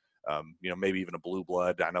at maybe even a blue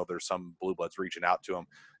blood. I know there's some blue bloods reaching out to him.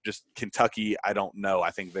 Just Kentucky, I don't know.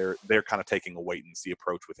 I think they're kind of taking a wait and see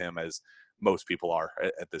approach with him, as most people are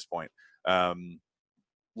at this point.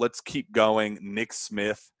 Let's keep going. Nick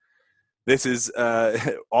Smith. This is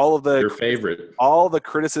all of your favorite. All the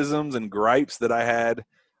criticisms and gripes that I had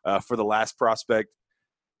for the last prospect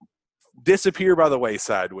disappear by the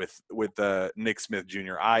wayside with Nick Smith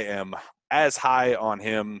Jr. I am as high on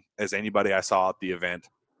him as anybody I saw at the event.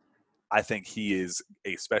 I think he is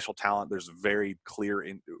a special talent. There's a very clear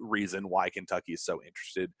reason why Kentucky is so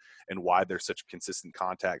interested and why there's such consistent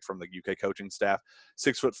contact from the UK coaching staff.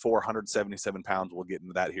 6'4", 177 pounds. We'll get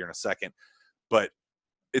into that here in a second. But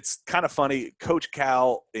it's kind of funny. Coach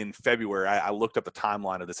Cal in February, I looked up the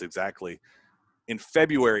timeline of this exactly. In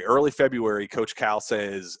February, early February, Coach Cal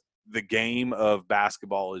says the game of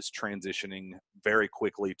basketball is transitioning very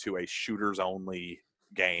quickly to a shooters-only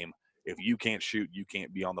game. If you can't shoot, you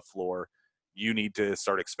can't be on the floor. You need to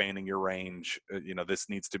start expanding your range. This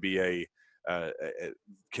needs to be a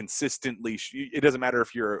consistently. It doesn't matter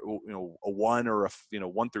if you're a 1 or a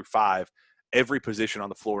 1 through 5. Every position on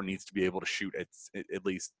the floor needs to be able to shoot at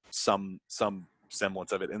least some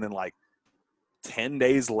semblance of it. And then 10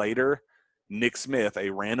 days later, Nick Smith, a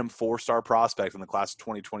random 4-star prospect in the class of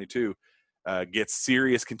 2022, gets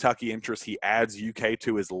serious Kentucky interest. He adds UK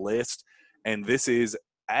to his list, and this is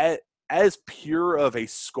as pure of a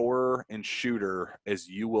scorer and shooter as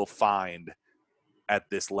you will find at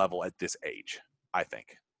this level at this age, I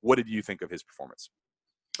think. What did you think of his performance?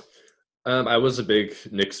 I was a big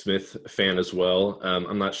Nick Smith fan as well.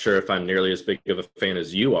 I'm not sure if I'm nearly as big of a fan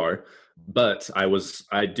as you are, but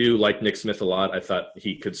I do like Nick Smith a lot. I thought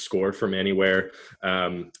he could score from anywhere.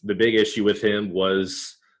 The big issue with him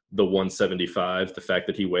was the 175, the fact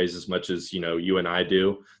that he weighs as much as, you and I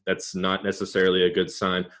do. That's not necessarily a good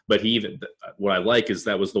sign. But what I like is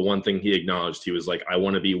that was the one thing he acknowledged. He was like, I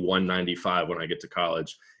want to be 195 when I get to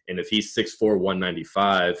college. And if he's 6'4",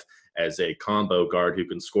 195 as a combo guard who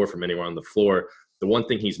can score from anywhere on the floor, the one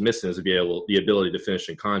thing he's missing is the ability to finish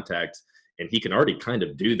in contact. And he can already kind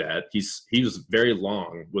of do that. He was very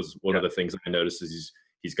long was one of the things I noticed is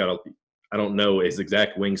he's got I don't know his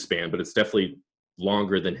exact wingspan, but it's definitely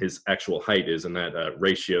longer than his actual height is in that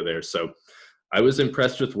ratio there. So I was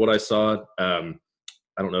impressed with what I saw. I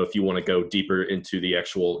don't know if you want to go deeper into the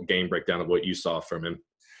actual game breakdown of what you saw from him.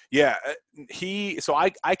 Yeah, so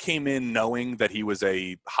I came in knowing that he was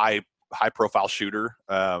a high profile shooter,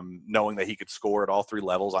 knowing that he could score at all 3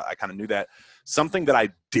 levels. I kind of knew that. Something that I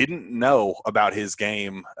didn't know about his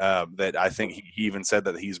game, that I think he even said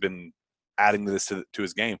that he's been adding this to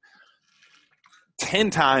his game.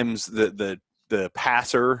 10 times the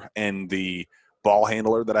passer and the ball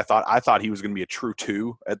handler that I thought he was going to be a true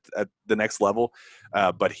 2 at the next level.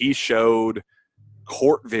 But he showed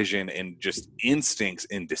court vision and just instincts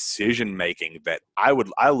and decision making that I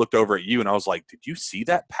looked over at you and I was like, did you see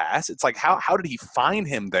that pass? It's like, how did he find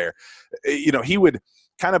him there? He would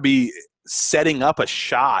kind of be setting up a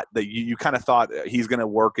shot that you kind of thought he's going to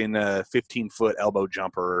work in a 15-foot elbow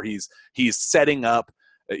jumper, or he's setting up,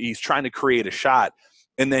 he's trying to create a shot,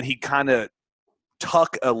 and then he kind of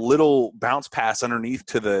tuck a little bounce pass underneath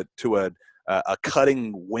to a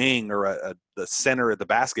cutting wing or the center of the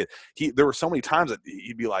basket. There were so many times that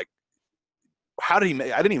he'd be like, how did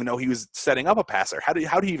I didn't even know he was setting up a passer. How did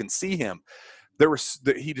he even see him?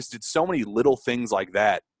 He just did so many little things like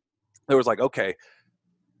that. There was like, okay,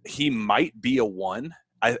 he might be a one.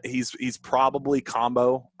 He's probably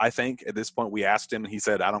combo. I think at this point we asked him, and he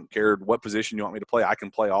said, I don't care what position you want me to play. I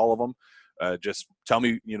can play all of them. Just tell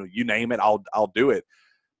me, you name it, I'll do it.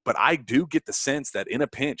 But I do get the sense that in a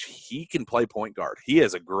pinch, he can play point guard. He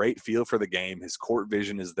has a great feel for the game. His court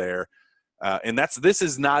vision is there. And this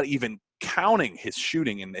is not even counting his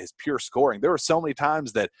shooting and his pure scoring. There were so many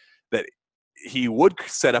times that he would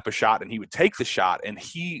set up a shot and he would take the shot, and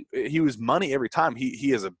he was money every time. He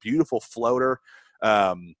has a beautiful floater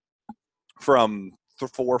from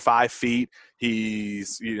 4 or 5 feet.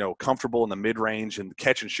 He's comfortable in the mid range and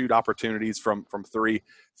catch and shoot opportunities from 3.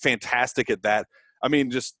 Fantastic at that. I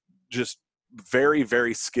mean, just very,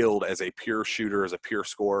 very skilled as a pure shooter, as a pure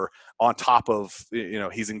scorer. On top of,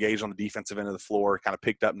 he's engaged on the defensive end of the floor, kind of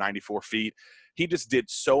picked up 94 feet. He just did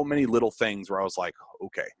so many little things where I was like,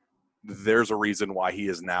 okay, there's a reason why he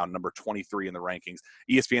is now number 23 in the rankings.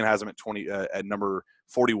 ESPN has him at number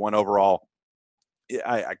 41 overall.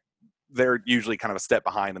 They're usually kind of a step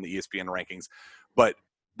behind in the ESPN rankings, but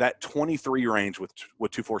that 23 range with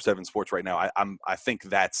 247 Sports right now, I think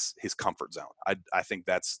that's his comfort zone. I think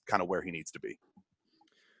that's kind of where he needs to be.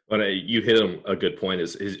 But you hit him a good point.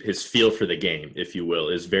 Is his feel for the game, if you will,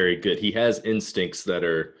 is very good. He has instincts that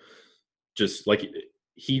are just like,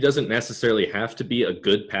 he doesn't necessarily have to be a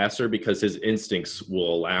good passer because his instincts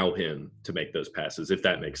will allow him to make those passes, if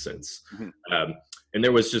that makes sense. Mm-hmm. And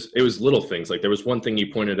it was little things. Like there was one thing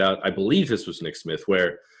you pointed out, I believe this was Nick Smith,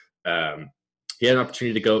 where he had an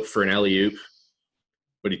opportunity to go for an alley-oop,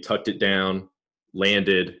 but he tucked it down,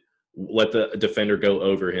 landed, let the defender go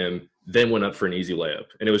over him, then went up for an easy layup.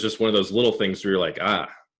 And it was just one of those little things where you're like,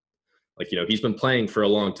 he's been playing for a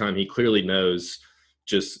long time. He clearly knows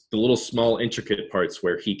just the little small intricate parts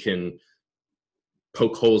where he can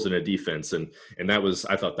poke holes in a defense. And I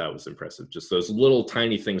thought that was impressive. Just those little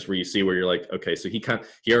tiny things where you see where you're like, okay, so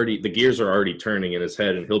the gears are already turning in his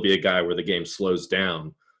head, and he'll be a guy where the game slows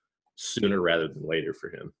down sooner rather than later for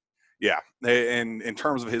him. Yeah. And in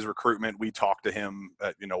terms of his recruitment, we talked to him,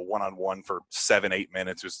 one-on-one for 7-8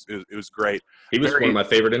 minutes. It was great. He was one of my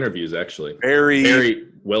favorite interviews, actually. Very, very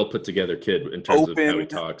well put together kid in terms of how he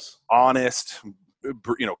talks. Honest,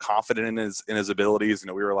 confident in his abilities.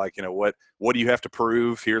 We were like, what do you have to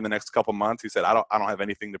prove here in the next couple months? He said, I don't have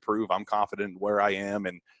anything to prove. I'm confident where I am.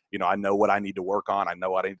 And, I know what I need to work on. I know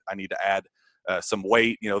what I need to add some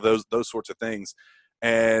weight, those sorts of things.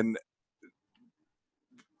 And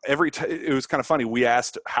it was kind of funny. We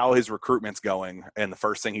asked how his recruitment's going, and the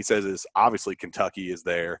first thing he says is obviously Kentucky is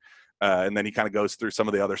there, and then he kind of goes through some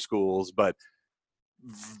of the other schools. But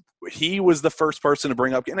he was the first person to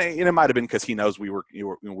bring up, and it might have been because he knows we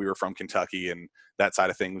were from Kentucky, and that side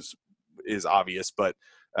of things is obvious. But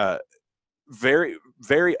very,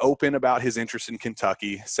 very open about his interest in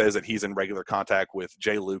Kentucky. Says that he's in regular contact with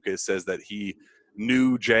Jay Lucas. Says that he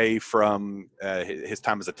knew Jay from his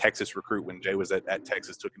time as a Texas recruit when Jay was at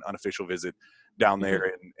Texas, took an unofficial visit down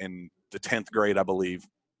there in the 10th grade, I believe.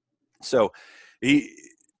 So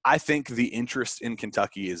I think the interest in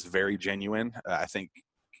Kentucky is very genuine. I think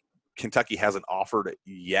Kentucky hasn't offered it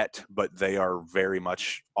yet, but they are very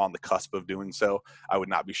much on the cusp of doing so. I would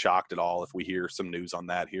not be shocked at all if we hear some news on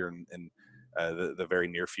that here in the very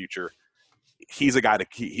near future. He's a guy to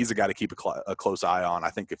keep a close eye on.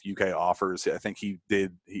 I think if UK offers, I think he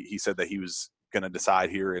said that he was going to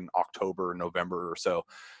decide here in October or November or so.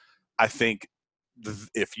 I think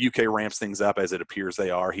if UK ramps things up as it appears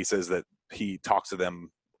they are, he says that he talks to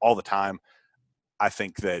them all the time. I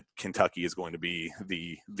think that Kentucky is going to be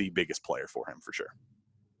the biggest player for him for sure.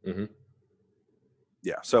 Mm-hmm.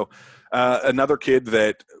 Yeah. So another kid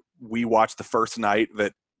that we watched the first night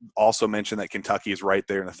that also mentioned that Kentucky is right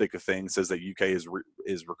there in the thick of things, says that UK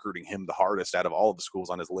is recruiting him the hardest out of all of the schools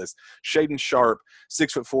on his list. Shaden Sharp,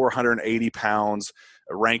 6'4", 180 pounds,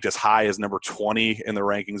 ranked as high as number 20 in the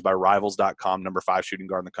rankings by Rivals.com, number 5 shooting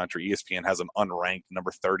guard in the country. ESPN has him unranked,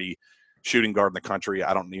 number 30 shooting guard in the country.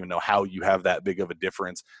 I don't even know how you have that big of a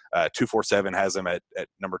difference. 247 has him at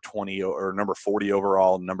number 20 or number 40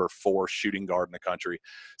 overall, number 4 shooting guard in the country.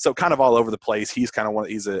 So kind of all over the place. He's kind of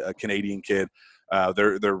he's a Canadian kid. I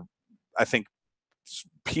think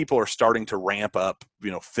people are starting to ramp up,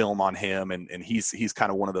 film on him, and he's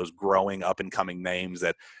kind of one of those growing up and coming names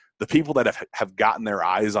that the people that have gotten their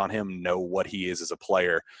eyes on him know what he is as a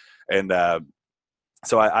player. And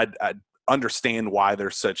so I understand why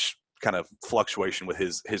there's such kind of fluctuation with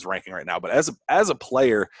his ranking right now. But as a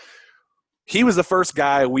player, he was the first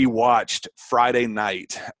guy we watched Friday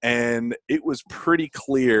night, and it was pretty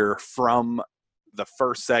clear from the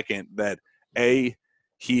first second that he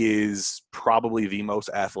is probably the most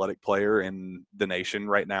athletic player in the nation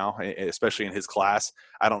right now, especially in his class.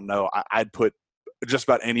 I don't know. I'd put just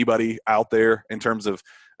about anybody out there in terms of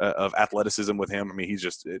athleticism with him. I mean, he's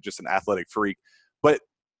just an athletic freak. But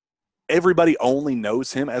everybody only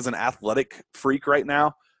knows him as an athletic freak right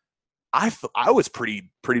now. I was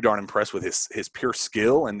pretty darn impressed with his pure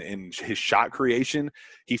skill and his shot creation.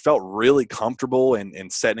 He felt really comfortable in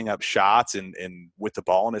setting up shots and with the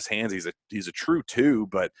ball in his hands. He's a true 2,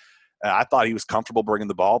 but I thought he was comfortable bringing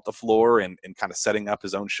the ball up the floor and kind of setting up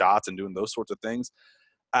his own shots and doing those sorts of things.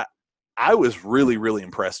 I was really, really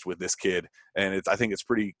impressed with this kid, and I think it's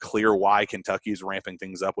pretty clear why Kentucky is ramping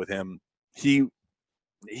things up with him.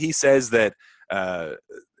 He says that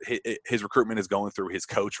his recruitment is going through his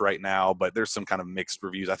coach right now, but there's some kind of mixed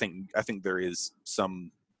reviews. I think there is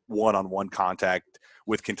some one-on-one contact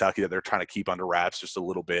with Kentucky that they're trying to keep under wraps just a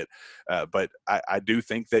little bit. But I do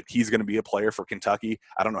think that he's going to be a player for Kentucky.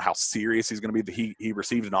 I don't know how serious he's going to be. He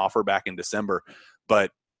received an offer back in December,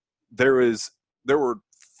 but there were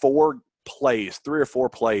 3 or 4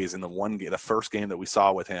 plays in the first game that we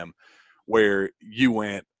saw with him where you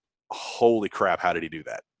went, holy crap, how did he do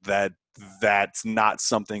that? That's not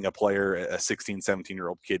something a player, a 16,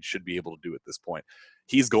 17-year-old kid should be able to do at this point.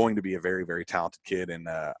 He's going to be a very, very talented kid, and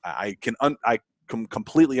I can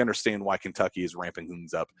completely understand why Kentucky is ramping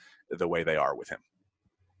things up the way they are with him.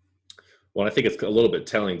 Well, I think it's a little bit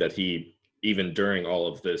telling that he, even during all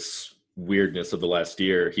of this weirdness of the last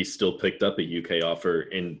year, he still picked up a UK offer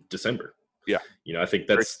in December. Yeah. I think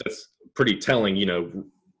that's pretty telling,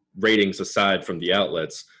 ratings aside from the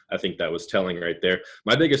outlets. I think that was telling right there.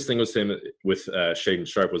 My biggest thing with Shaedon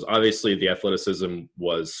Sharpe was obviously the athleticism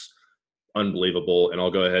was unbelievable. And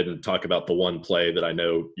I'll go ahead and talk about the one play that I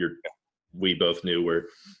know we both knew where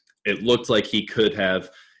it looked like he could have,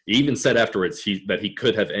 he even said afterwards that he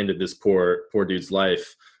could have ended this poor dude's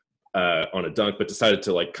life on a dunk, but decided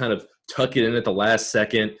to kind of tuck it in at the last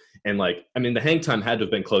second. And the hang time had to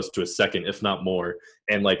have been close to a second, if not more,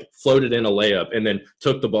 and floated in a layup and then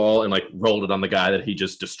took the ball and rolled it on the guy that he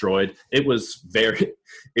just destroyed. It was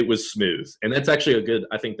smooth. And that's actually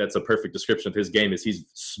I think that's a perfect description of his game is he's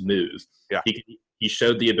smooth. Yeah. He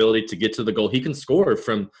showed the ability to get to the goal. He can score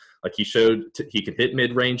from, he can hit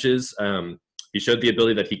mid ranges. He showed the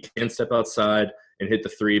ability that he can step outside and hit the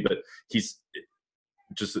 3, but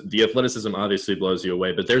just the athleticism obviously blows you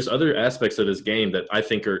away, but there's other aspects of his game that I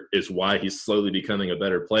think is why he's slowly becoming a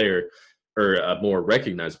better player or a more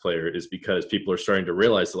recognized player, is because people are starting to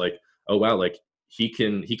realize oh wow, he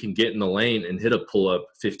can get in the lane and hit a pull up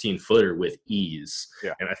 15-footer with ease.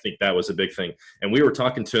 Yeah. And I think that was a big thing. And we were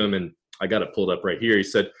talking to him, and I got it pulled up right here. He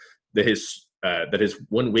said that his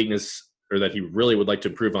one weakness, or that he really would like to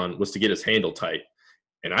improve on, was to get his handle tight.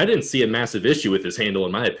 And I didn't see a massive issue with his handle,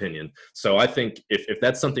 in my opinion. So I think if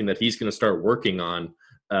that's something that he's going to start working on,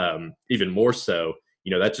 even more so,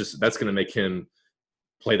 that's going to make him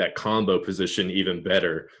play that combo position even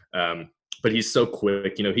better. But he's so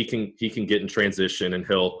quick, he can get in transition, and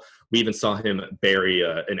we even saw him bury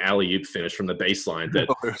an alley-oop finish from the baseline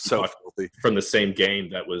from the same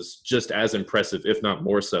game that was just as impressive, if not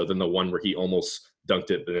more so, than the one where he almost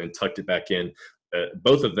dunked it and then tucked it back in.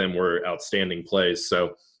 Both of them were outstanding plays.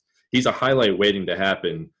 So he's a highlight waiting to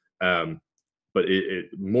happen. But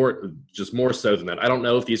more so than that. I don't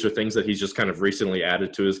know if these are things that he's just kind of recently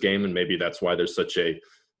added to his game, and maybe that's why there's such a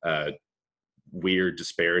weird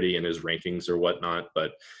disparity in his rankings or whatnot.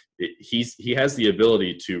 But he has the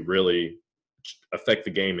ability to really affect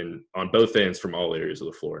the game on both ends from all areas of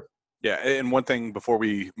the floor. Yeah, and one thing before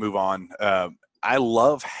we move on, I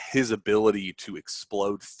love his ability to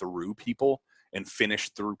explode through people and finish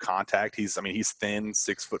through contact. He's thin,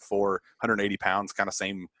 6'4", 180 pounds, kind of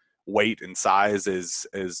same weight and size as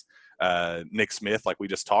Nick Smith, like we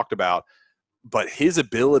just talked about. But his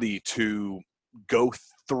ability to go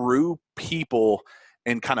through people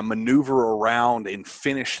and kind of maneuver around and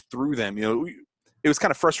finish through them. It was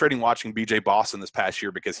kind of frustrating watching BJ Boston this past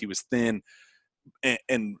year because he was thin,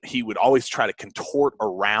 and he would always try to contort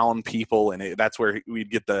around people, and that's where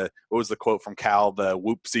we'd get what was the quote from Cal, the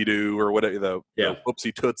whoopsie doo or whatever, the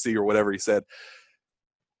whoopsie tootsie or whatever he said.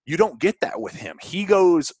 You don't get that with him. He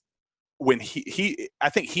goes, when I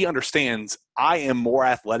think he understands, I am more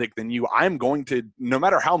athletic than you. I'm going to, no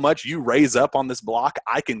matter how much you raise up on this block,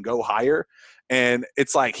 I can go higher. And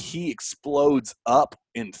it's like he explodes up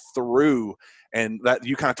and through. And that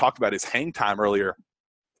you kind of talked about his hang time earlier.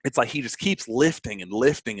 It's like he just keeps lifting and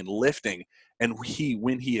lifting and lifting. And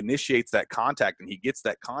when he initiates that contact and he gets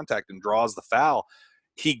that contact and draws the foul,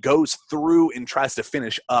 he goes through and tries to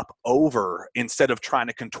finish up over instead of trying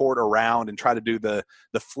to contort around and try to do the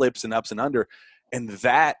flips and ups and under. And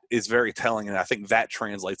that is very telling. And I think that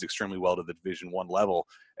translates extremely well to the Division I level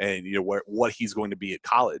and, you know, what he's going to be at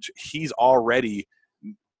college. He's already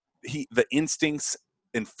the instincts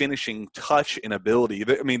and finishing touch and ability.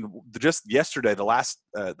 I mean, just yesterday, the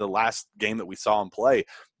last game that we saw him play,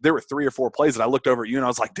 there were 3 or 4 plays that I looked over at you and I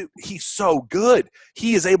was like, dude, he's so good.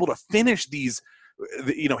 He is able to finish these.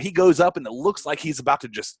 You know, he goes up and it looks like he's about to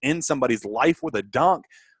just end somebody's life with a dunk,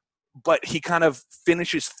 but he kind of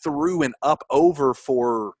finishes through and up over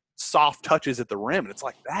for soft touches at the rim. And it's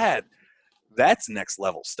like that's next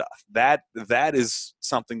level stuff. That is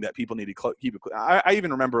something that people need to keep. I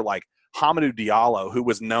even remember like Hamidou Diallo, who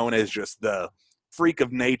was known as just the freak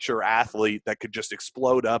of nature athlete that could just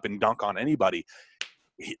explode up and dunk on anybody.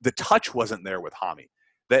 The touch wasn't there with Hami.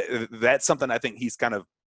 That's something I think he's kind of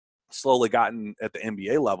slowly gotten at the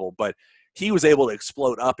NBA level, but he was able to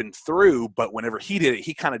explode up and through. But whenever he did it,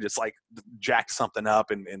 he kind of just like jacked something up,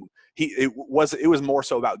 and it was more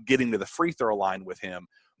so about getting to the free throw line with him,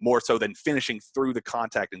 more so than finishing through the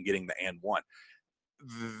contact and getting the and one.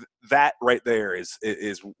 That right there is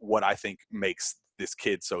what I think makes this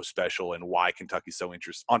kid so special and why Kentucky's so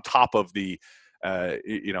interested. On top of the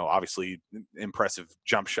you know, obviously impressive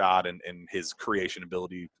jump shot and his creation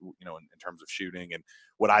ability, you know, in terms of shooting, and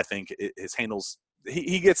what I think his handles,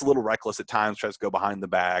 he gets a little reckless at times, tries to go behind the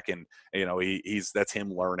back, and, you know, that's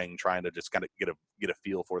him learning, trying to just kind of get a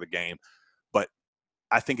feel for the game. But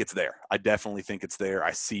I think it's there. I definitely think it's there.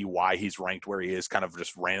 I see why he's ranked where he is, kind of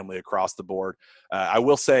just randomly across the board. I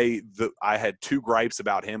will say that I had 2 gripes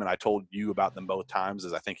about him, and I told you about them both times,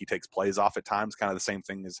 is I think he takes plays off at times, kind of the same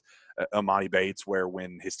thing as Amani Bates, where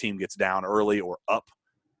when his team gets down early or up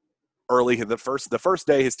early, the first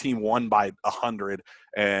day his team won by 100,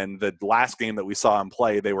 and the last game that we saw him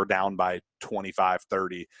play, they were down by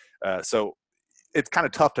 25-30. So it's kind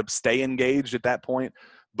of tough to stay engaged at that point,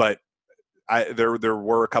 but there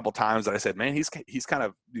were a couple times that I said, man, he's kind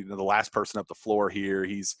of, you know, the last person up the floor here.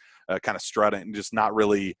 He's kind of strutting and just not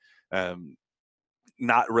really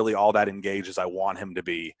all that engaged as I want him to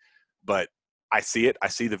be. But I see it. I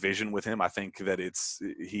see the vision with him. I think that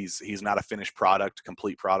he's not a finished product,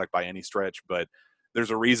 complete product by any stretch. But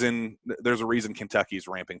there's a reason Kentucky's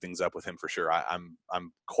ramping things up with him for sure. I'm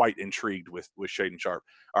quite intrigued with Shaedon Sharpe.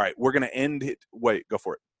 All right, we're gonna end it. Wait, go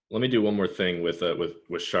for it. Let me do one more thing with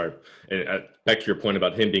Sharpe, and back to your point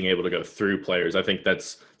about him being able to go through players. I think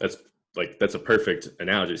that's a perfect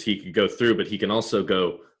analogy. He could go through, but he can also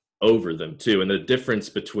go over them too. And the difference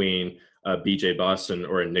between BJ Boston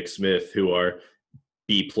or a Nick Smith, who are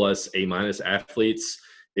B+, A- athletes,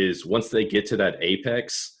 is once they get to that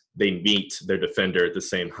apex, they meet their defender at the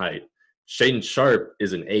same height. Shaedon Sharpe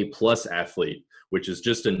is an A+ athlete, which is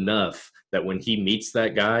just enough that when he meets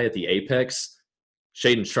that guy at the apex,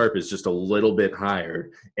 Shaedon Sharpe is just a little bit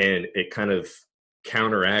higher, and it kind of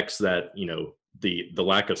counteracts that, you know, the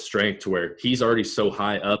lack of strength, to where he's already so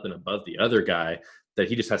high up and above the other guy that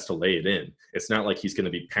he just has to lay it in. It's not like he's going to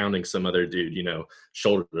be pounding some other dude, you know,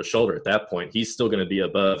 shoulder to shoulder at that point. He's still going to be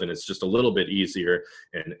above, and it's just a little bit easier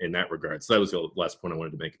in that regard. So that was the last point I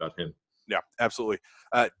wanted to make about him. Yeah, absolutely.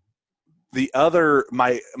 The other,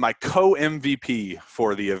 my co-MVP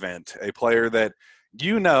for the event, a player that,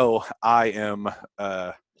 you know, I am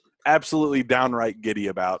absolutely downright giddy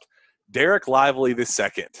about, Derek Lively II,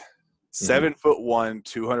 7'1",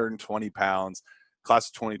 220 pounds, class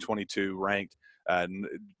of 2022 ranked.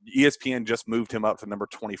 ESPN just moved him up to number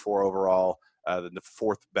 24 overall, the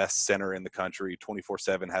 4th best center in the country.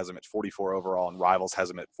 24/7 has him at 44 overall, and Rivals has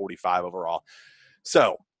him at 45 overall.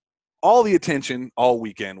 So all the attention all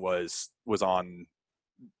weekend was on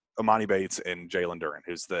Amani Bates and Jalen Duren,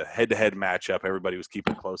 who's the head-to-head matchup everybody was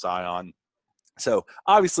keeping a close eye on. So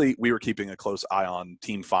obviously we were keeping a close eye on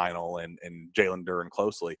Team Final and Jalen Duren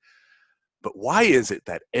closely. But why is it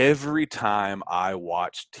that every time I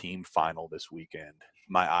watched Team Final this weekend,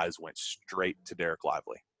 my eyes went straight to Derek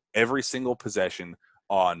Lively? Every single possession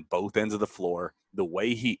on both ends of the floor, the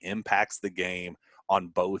way he impacts the game on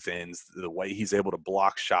both ends. The way he's able to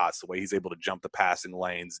block shots, the way he's able to jump the passing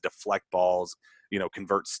lanes, deflect balls,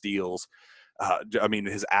 convert steals. I mean,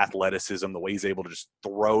 his athleticism, the way he's able to just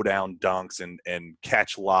throw down dunks and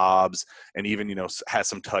catch lobs, and even, has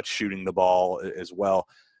some touch shooting the ball as well.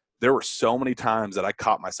 There were so many times that I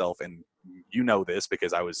caught myself, and this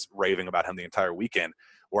because I was raving about him the entire weekend,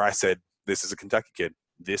 where I said, this is a Kentucky kid.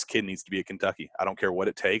 This kid needs to be a Kentucky. I don't care what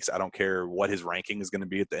it takes. I don't care what his ranking is going to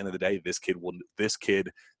be at the end of the day. This kid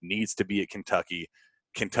needs to be at Kentucky.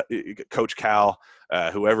 Coach Cal,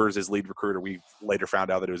 whoever is his lead recruiter, we later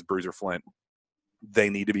found out that it was Bruiser Flint.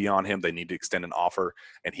 They need to be on him. They need to extend an offer,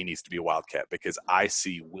 and he needs to be a Wildcat, because I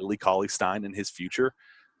see Willie Cauley-Stein in his future.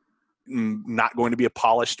 Not going to be a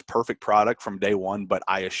polished, perfect product from day one, but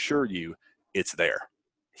I assure you it's there.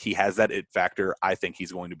 He has that it factor. I think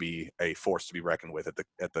he's going to be a force to be reckoned with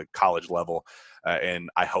at the college level, and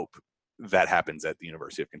I hope that happens at the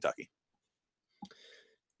University of Kentucky.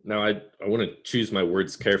 Now, I want to choose my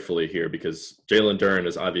words carefully here, because Jalen Duren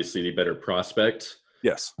is obviously the better prospect.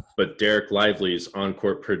 Yes. But Derek Lively's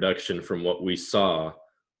on-court production, from what we saw,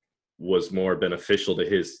 was more beneficial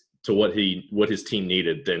to what his team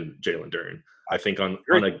needed than Jalen Duren. I think on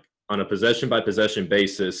a possession-by-possession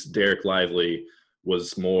basis, Derek Lively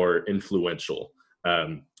was more influential.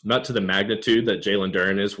 Not to the magnitude that Jalen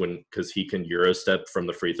Duren is, because he can Euro step from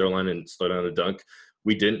the free throw line and slow down a dunk.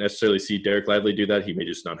 We didn't necessarily see Derek Lively do that. He may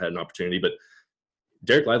just not had an opportunity, but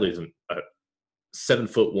Derek Lively is a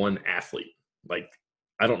 7'1" athlete. Like,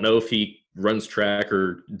 I don't know if he runs track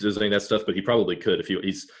or does any of that stuff, but he probably could if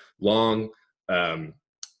he's long. One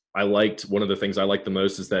of the things I liked the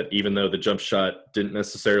most is that even though the jump shot didn't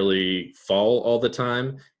necessarily fall all the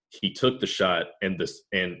time, he took the shot and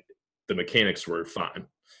the mechanics were fine.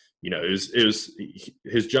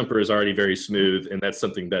 His jumper is already very smooth, and that's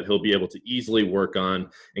something that he'll be able to easily work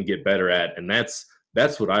on and get better at. And that's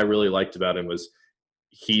what I really liked about him, was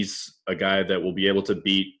he's a guy that will be able to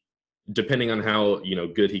beat, depending on how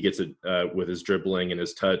good he gets it with his dribbling and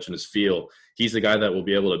his touch and his feel. He's the guy that will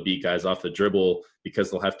be able to beat guys off the dribble,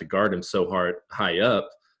 because they'll have to guard him so high up,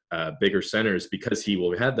 bigger centers, because he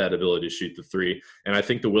will have that ability to shoot the three. And I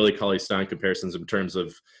think the Willie Cauley-Stein comparisons in terms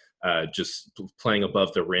of just playing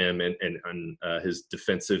above the rim and his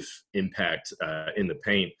defensive impact in the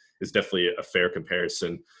paint is definitely a fair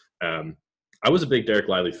comparison. I was a big Derek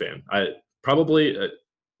Lively fan.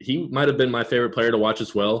 He might have been my favorite player to watch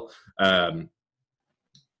as well.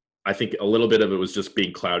 I think a little bit of it was just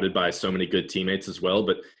being clouded by so many good teammates as well,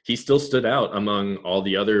 but he still stood out among all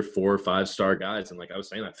the other 4 or 5 star guys. And like I was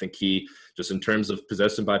saying, I think he, just in terms of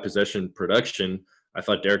possession by possession production, I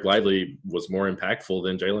thought Derek Lively was more impactful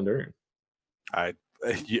than Jalen Duren.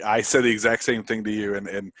 I said the exact same thing to you.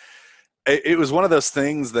 And it was one of those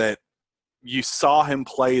things that you saw him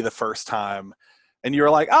play the first time, and you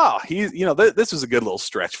were like, oh, this was a good little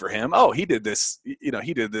stretch for him. Oh, he did this,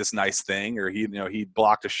 he did this nice thing, or he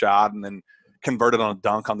blocked a shot and then converted on a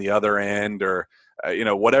dunk on the other end, or,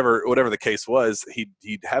 whatever the case was,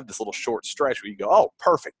 he'd have this little short stretch where you go, oh,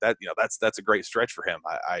 perfect. That's a great stretch for him.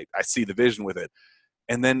 I see the vision with it.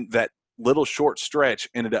 And then that little short stretch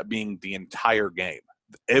ended up being the entire game.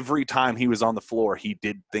 Every time he was on the floor, he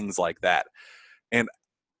did things like that. And,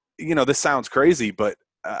 this sounds crazy, but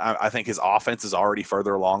I think his offense is already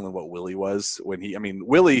further along than what Willie was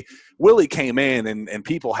Willie came in and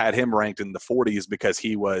people had him ranked in the 40s because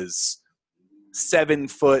he was 7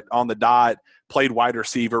 foot on the dot, played wide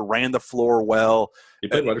receiver, ran the floor well. He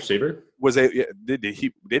played wide receiver? Did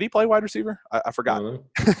he play wide receiver? I forgot.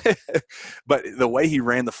 But the way he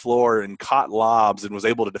ran the floor and caught lobs and was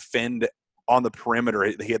able to defend on the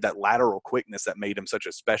perimeter, he had that lateral quickness that made him such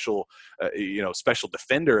a special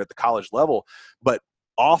defender at the college level. But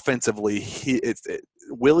offensively,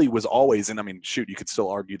 Willie was always, and I mean, shoot, you could still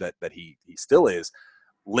argue that he still is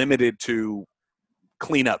limited to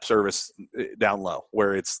cleanup service down low,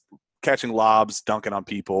 where it's catching lobs, dunking on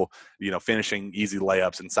people, finishing easy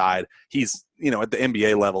layups inside. He's, at the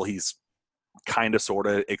NBA level, he's kind of sort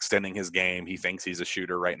of extending his game. He thinks he's a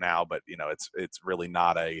shooter right now, but it's really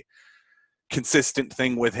not a consistent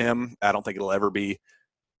thing with him. I don't think it'll ever be.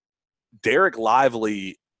 Derek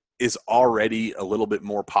Lively is already a little bit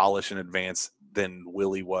more polished and advanced than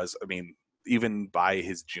Willie was. I mean, even by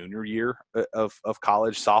his junior year of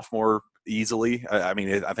college, sophomore easily. I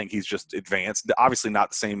mean, I think he's just advanced. Obviously not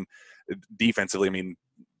the same defensively. I mean,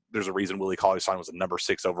 there's a reason Willie Cauley-Stein was a number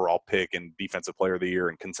 6 overall pick and defensive player of the year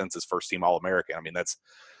and consensus first team All-American. I mean, that's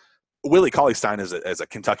Willie Cauley-Stein as a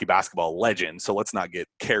Kentucky basketball legend. So let's not get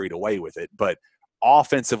carried away with it, but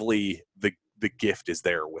offensively, the gift is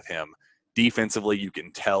there with him. Defensively, you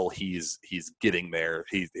can tell he's getting there.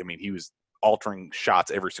 He was altering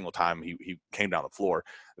shots every single time he came down the floor.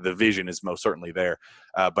 The vision is most certainly there.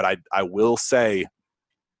 But I will say,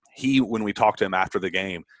 when we talked to him after the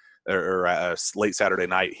game or late Saturday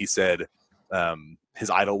night, he said his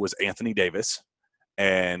idol was Anthony Davis,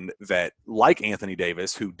 and that like Anthony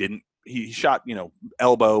Davis, who he shot,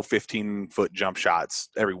 elbow 15-foot jump shots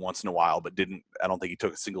every once in a while, but I don't think he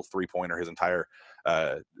took a single 3-pointer his entire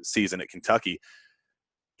season at Kentucky.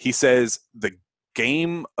 He says the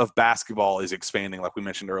game of basketball is expanding, like we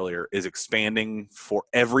mentioned earlier, is expanding for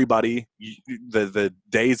everybody. The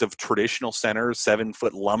days of traditional centers,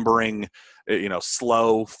 7-foot lumbering,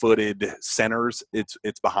 slow-footed centers,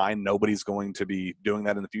 it's behind. Nobody's going to be doing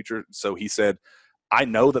that in the future. So he said, I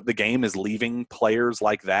know that the game is leaving players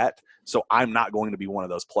like that, so I'm not going to be one of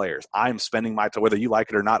those players. I'm spending my time, whether you like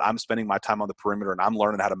it or not, I'm spending my time on the perimeter, and I'm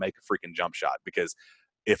learning how to make a freaking jump shot, because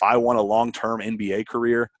if I want a long-term NBA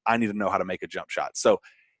career, I need to know how to make a jump shot. So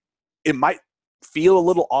it might feel a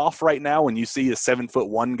little off right now when you see a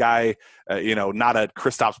 7'1" guy, not a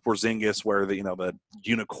Kristaps Porzingis where the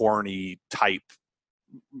unicorny type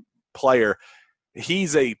player.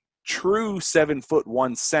 He's a true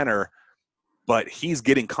 7'1" center, but he's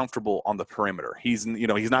getting comfortable on the perimeter. He's not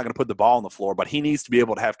going to put the ball on the floor, but he needs to be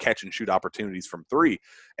able to have catch and shoot opportunities from three.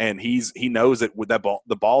 And he knows that with that ball,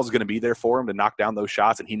 the ball is going to be there for him to knock down those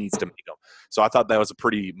shots, and he needs to make them. So I thought that was a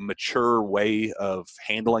pretty mature way of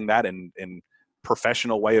handling that, and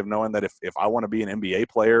professional way of knowing that if I want to be an NBA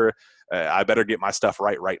player, I better get my stuff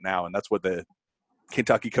right now. And that's what the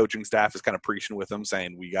Kentucky coaching staff is kind of preaching with them,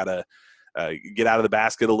 saying we got to get out of the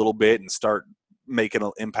basket a little bit and start making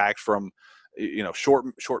an impact from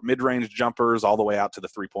short mid-range jumpers all the way out to the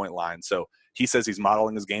 3-point line. So he says he's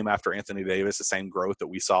modeling his game after Anthony Davis, the same growth that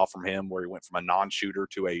we saw from him, where he went from a non-shooter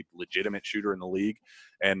to a legitimate shooter in the league.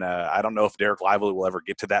 And I don't know if Derek Lively will ever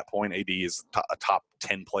get to that point. AD is a top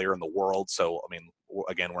 10 player in the world. So, I mean,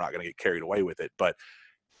 again, we're not going to get carried away with it, but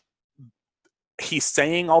he's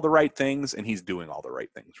saying all the right things and he's doing all the right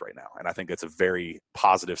things right now. And I think that's a very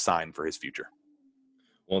positive sign for his future.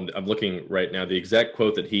 Well, I'm looking right now. The exact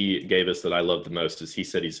quote that he gave us that I love the most is he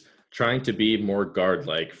said he's trying to be more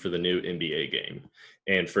guard-like for the new NBA game.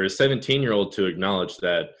 And for a 17-year-old to acknowledge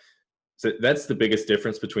that, so that's the biggest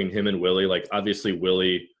difference between him and Willie. Like, obviously,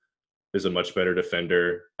 Willie is a much better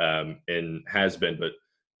defender and has been, but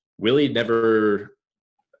Willie never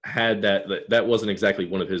had that. That wasn't exactly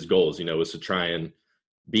one of his goals, was to try and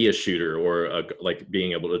be a shooter or like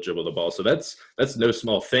being able to dribble the ball. So that's no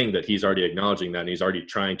small thing that he's already acknowledging that, and he's already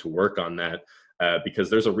trying to work on that because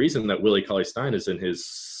there's a reason that Willie Cauley-Stein is in his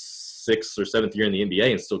 6th or 7th year in the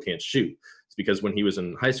NBA and still can't shoot. It's because when he was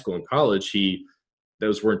in high school and college,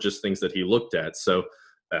 those weren't just things that he looked at. So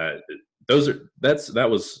that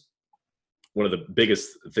was one of the biggest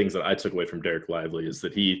things that I took away from Derek Lively, is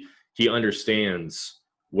that he understands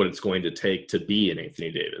what it's going to take to be an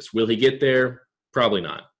Anthony Davis. Will he get there? Probably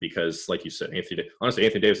not, because like you said,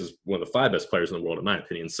 Anthony Davis is one of the 5 best players in the world, in my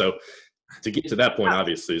opinion. So to get to that point,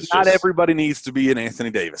 obviously, is not everybody needs to be an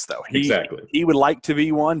Anthony Davis, though. Exactly. He would like to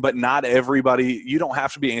be one, but not everybody. You don't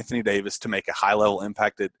have to be Anthony Davis to make a high-level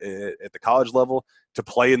impact at the college level, to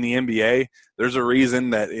play in the NBA. There's a reason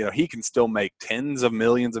that he can still make tens of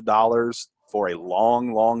millions of dollars for a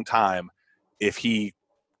long, long time if he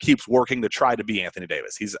keeps working to try to be Anthony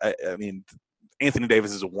Davis. Anthony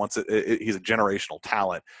Davis he's a generational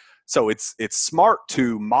talent. So it's smart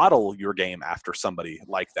to model your game after somebody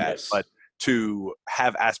like that, yes. But to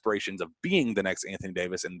have aspirations of being the next Anthony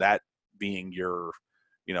Davis and that being your,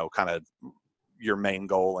 kind of your main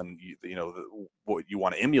goal and what you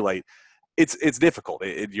want to emulate, it's difficult.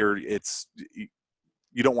 You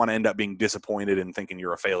don't want to end up being disappointed and thinking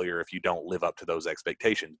you're a failure if you don't live up to those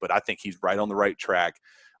expectations. But I think he's right on the right track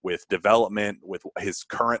with development, with his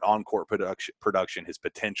current on-court production, his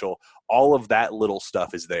potential. All of that little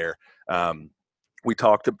stuff is there. We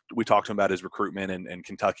talked to him about his recruitment, and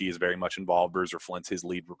Kentucky is very much involved. Bruiser Flint's his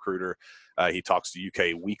lead recruiter. He talks to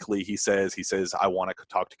UK weekly. He says, I want to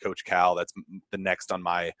talk to Coach Cal. That's the next on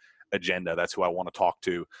my agenda. That's who I want to talk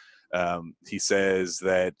to. He says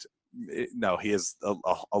that he has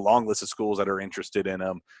a long list of schools that are interested in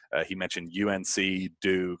him. He mentioned UNC,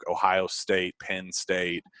 Duke, Ohio State, Penn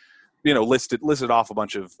State, listed off a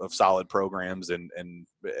bunch of solid programs, and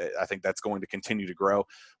I think that's going to continue to grow.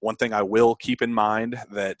 One thing I will keep in mind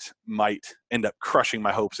that might end up crushing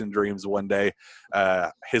my hopes and dreams one day,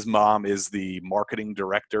 his mom is the marketing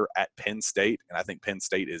director at Penn State, and I think Penn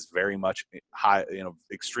State is very much high,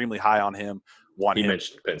 extremely high on him. He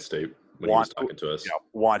mentioned Penn State when he was talking to us.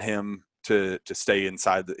 Want him to stay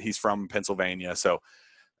inside. He's from Pennsylvania, so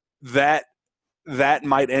that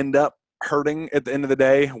might end up hurting at the end of the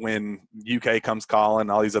day when UK comes calling,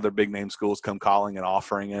 all these other big name schools come calling and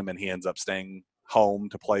offering him, and he ends up staying home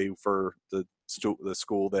to play for the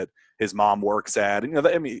school that his mom works at. And,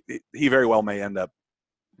 I mean, he very well may end up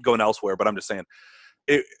going elsewhere, but I'm just saying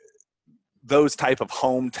those type of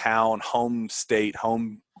hometown, home state,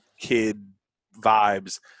 home kid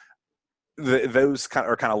vibes, those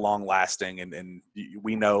are kind of long lasting. And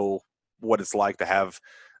we know what it's like to have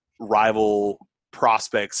rival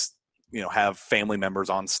prospects, have family members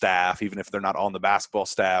on staff, even if they're not on the basketball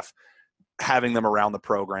staff. Having them around the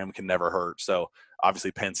program can never hurt. So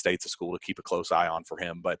obviously Penn State's a school to keep a close eye on for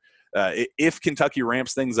him. But if Kentucky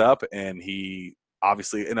ramps things up, and he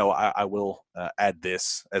obviously, I will add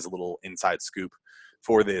this as a little inside scoop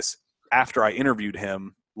for this. After I interviewed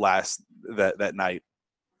him that night,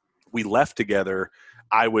 we left together.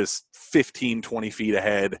 I was 15, 20 feet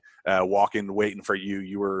ahead, walking, waiting for you.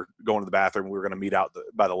 You were going to the bathroom. We were going to meet out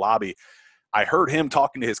by the lobby. I heard him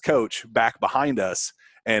talking to his coach back behind us.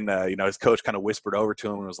 And, his coach kind of whispered over to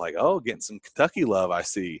him and was like, "Oh, getting some Kentucky love, I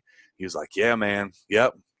see." He was like, "Yeah, man.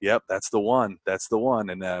 Yep. That's the one. That's the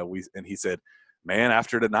one." And he said, "Man,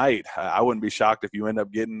 after tonight, I wouldn't be shocked if you end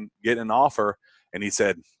up getting an offer." And he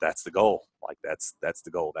said, "That's the goal. Like that's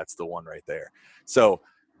the goal. That's the one right there." So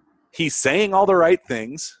he's saying all the right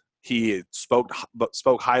things. He spoke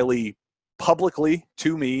highly publicly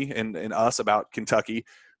to me and us about Kentucky,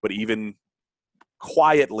 but even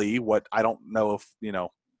quietly, what I don't know if,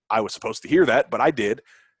 I was supposed to hear that, but I did.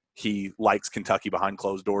 He likes Kentucky behind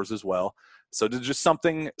closed doors as well. So just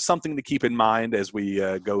something to keep in mind as we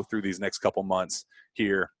go through these next couple months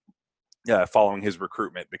here following his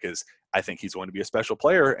recruitment, because I think he's going to be a special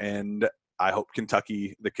player, and I hope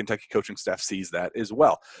the Kentucky coaching staff sees that as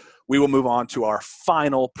well. We will move on to our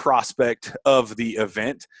final prospect of the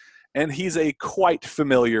event, and he's a quite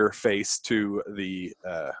familiar face to the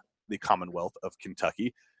Commonwealth of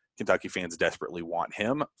Kentucky. Kentucky fans desperately want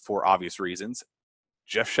him for obvious reasons.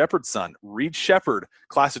 Jeff Shepard's son, Reed Sheppard,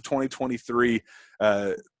 class of 2023,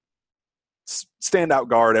 standout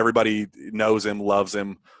guard. Everybody knows him, loves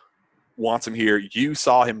him, wants him here. You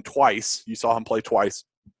saw him twice. You saw him play twice.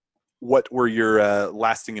 What were your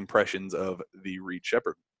lasting impressions of the Reed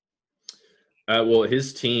Sheppard? Well,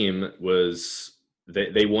 his team was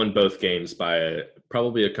they won both games by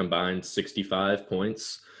probably a combined 65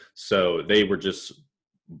 points. So they were just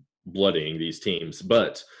bloodying these teams.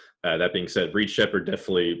 But that being said, Reed Sheppard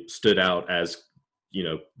definitely stood out as,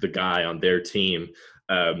 the guy on their team.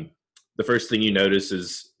 The first thing you notice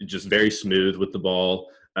is just very smooth with the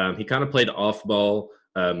ball. He kind of played off ball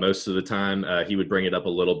most of the time. He would bring it up a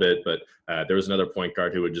little bit, but there was another point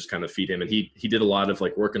guard who would just kind of feed him. And he did a lot of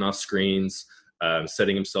like working off screens,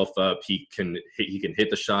 setting himself up. He can hit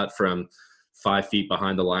the shot from 5 feet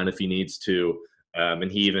behind the line if he needs to.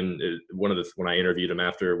 And he even when I interviewed him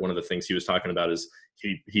after, one of the things he was talking about is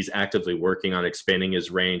he's actively working on expanding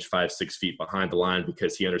his range 5-6 feet behind the line,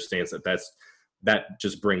 because he understands that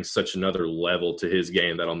just brings such another level to his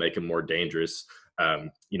game that'll make him more dangerous.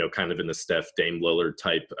 Kind of in the Steph, Dame Lillard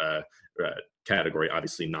type category.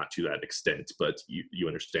 Obviously not to that extent, but you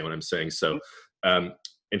understand what I'm saying. So, and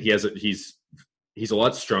he's a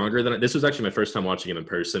lot stronger than this was actually my first time watching him in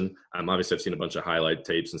person. Obviously I've seen a bunch of highlight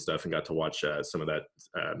tapes and stuff and got to watch some of that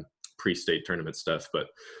pre-state tournament stuff, but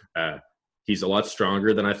he's a lot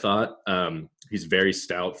stronger than I thought. He's very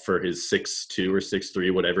stout for his 6'2" or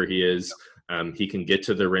 6'3", whatever he is. He can get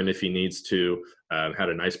to the rim if he needs to. Had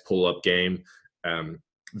a nice pull-up game.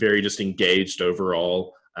 Very just engaged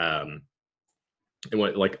overall. And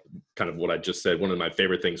what I just said, one of my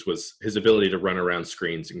favorite things was his ability to run around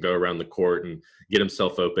screens and go around the court and get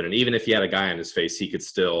himself open. And even if he had a guy on his face, he could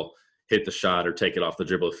still hit the shot or take it off the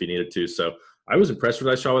dribble if he needed to. So I was impressed with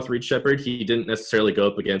what I saw with Reed Sheppard. He didn't necessarily go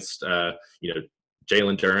up against,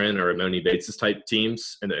 Jalen Duren or Amoni Bates' type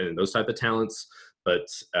teams and those type of talents. But,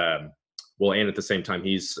 and at the same time,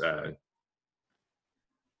 he's a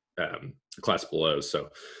class below. So,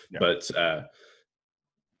 yeah. But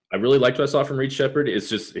I really liked what I saw from Reed Sheppard. It's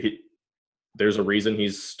just there's a reason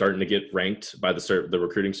he's starting to get ranked by the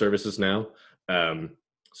recruiting services now.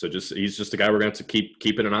 So he's just a guy we're going to have to keep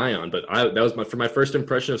keeping an eye on. But that was for my first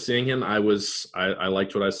impression of seeing him. I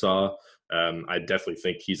liked what I saw. I definitely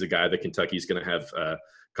think he's a guy that Kentucky's going to have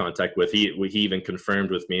contact with. He even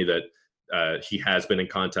confirmed with me that he has been in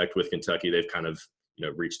contact with Kentucky. They've kind of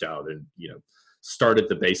reached out and started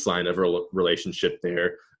the baseline of a relationship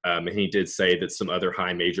there. And he did say that some other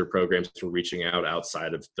high major programs were reaching out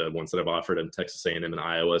outside of the ones that have offered him, Texas A&M and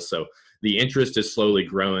Iowa. So the interest is slowly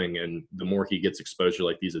growing, and the more he gets exposure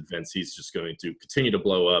like these events, he's just going to continue to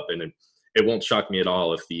blow up. And it won't shock me at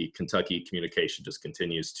all if the Kentucky communication just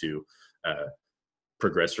continues to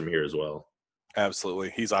progress from here as well.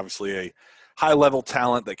 Absolutely. He's obviously a high-level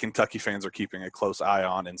talent that Kentucky fans are keeping a close eye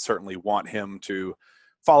on and certainly want him to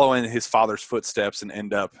follow in his father's footsteps and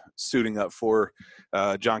end up suiting up for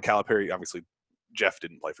John Calipari. Obviously, Jeff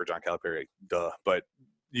didn't play for John Calipari, but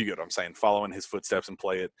you get what I'm saying. Following his footsteps and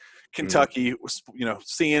play at Kentucky,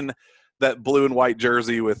 seeing that blue and white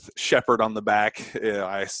jersey with Shepherd on the back,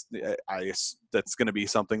 that's going to be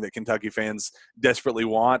something that Kentucky fans desperately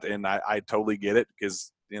want, and I totally get it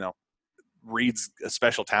because, Reed's a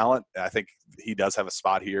special talent. I think he does have a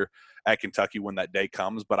spot here at Kentucky when that day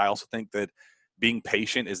comes, but I also think that being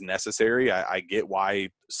patient is necessary. I get why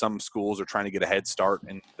some schools are trying to get a head start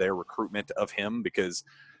in their recruitment of him because,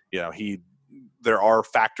 there are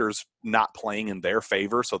factors not playing in their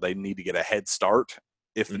favor, so they need to get a head start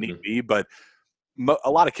if the need be. But a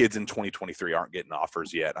lot of kids in 2023 aren't getting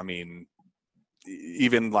offers yet. I mean,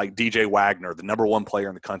 even like DJ Wagner, the number one player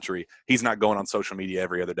in the country, he's not going on social media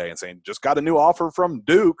every other day and saying, just got a new offer from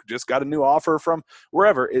Duke, just got a new offer from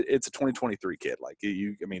wherever. It's a 2023 kid. Like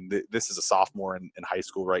this is a sophomore in high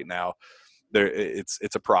school right now.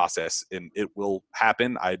 It's a process and it will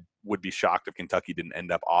happen. I would be shocked if Kentucky didn't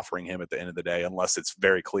end up offering him at the end of the day, unless it's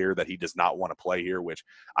very clear that he does not want to play here, which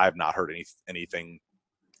I have not heard anything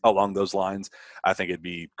along those lines. I think it'd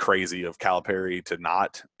be crazy of Calipari to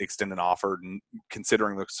not extend an offer,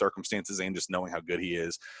 considering the circumstances and just knowing how good he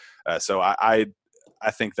is. So I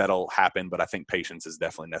think that'll happen, but I think patience is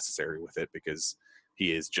definitely necessary with it because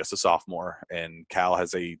he is just a sophomore, and Cal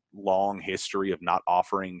has a long history of not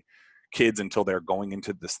offering kids until they're going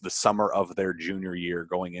into the summer of their junior year,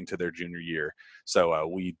 So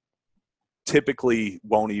we typically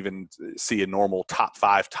won't even see a normal top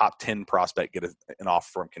 5, top 10 prospect get an offer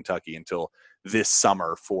from Kentucky until this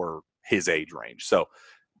summer for his age range. So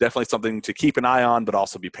definitely something to keep an eye on, but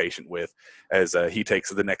also be patient with as he takes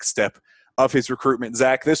the next step of his recruitment.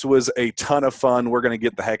 Zach, this was a ton of fun. We're going to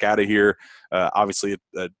get the heck out of here. Obviously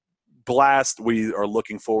a blast. We are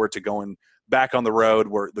looking forward to going back on the road,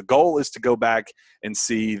 where the goal is to go back and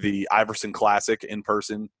see the Iverson Classic in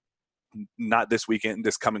person. Not this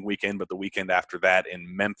coming weekend, but the weekend after that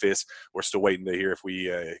in Memphis. We're still waiting to hear if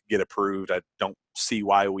we get approved. I don't see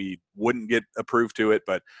why we wouldn't get approved to it,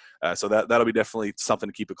 but so that'll be definitely something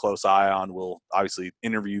to keep a close eye on. We'll obviously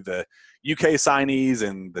interview the UK signees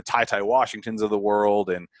and the Ty Washingtons of the world,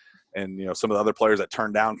 and some of the other players that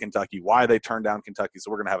turned down Kentucky, why they turned down Kentucky.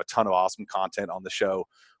 So we're going to have a ton of awesome content on the show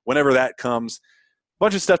whenever that comes.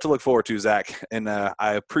 Bunch of stuff to look forward to, Zach, and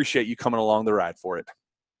I appreciate you coming along the ride for it.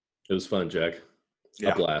 It was fun, Jack.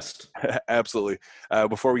 A blast. Absolutely.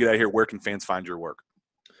 Before we get out of here, where can fans find your work?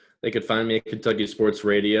 They could find me at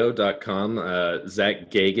KentuckySportsRadio.com. Zach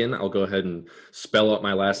Gagan. I'll go ahead and spell out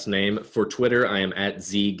my last name. For Twitter, I am at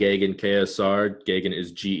ZGaganKSR. Gagan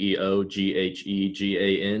is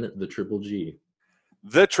GeoGheGan, the triple G.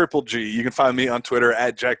 The triple G. You can find me on Twitter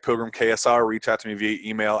at JackPilgrimKSR. Reach out to me via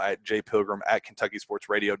email at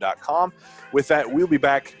jpilgrim@KentuckySportsRadio.com. With that, we'll be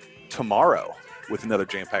back tomorrow with another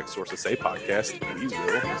jam-packed Sources Say podcast. We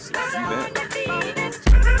will see you then.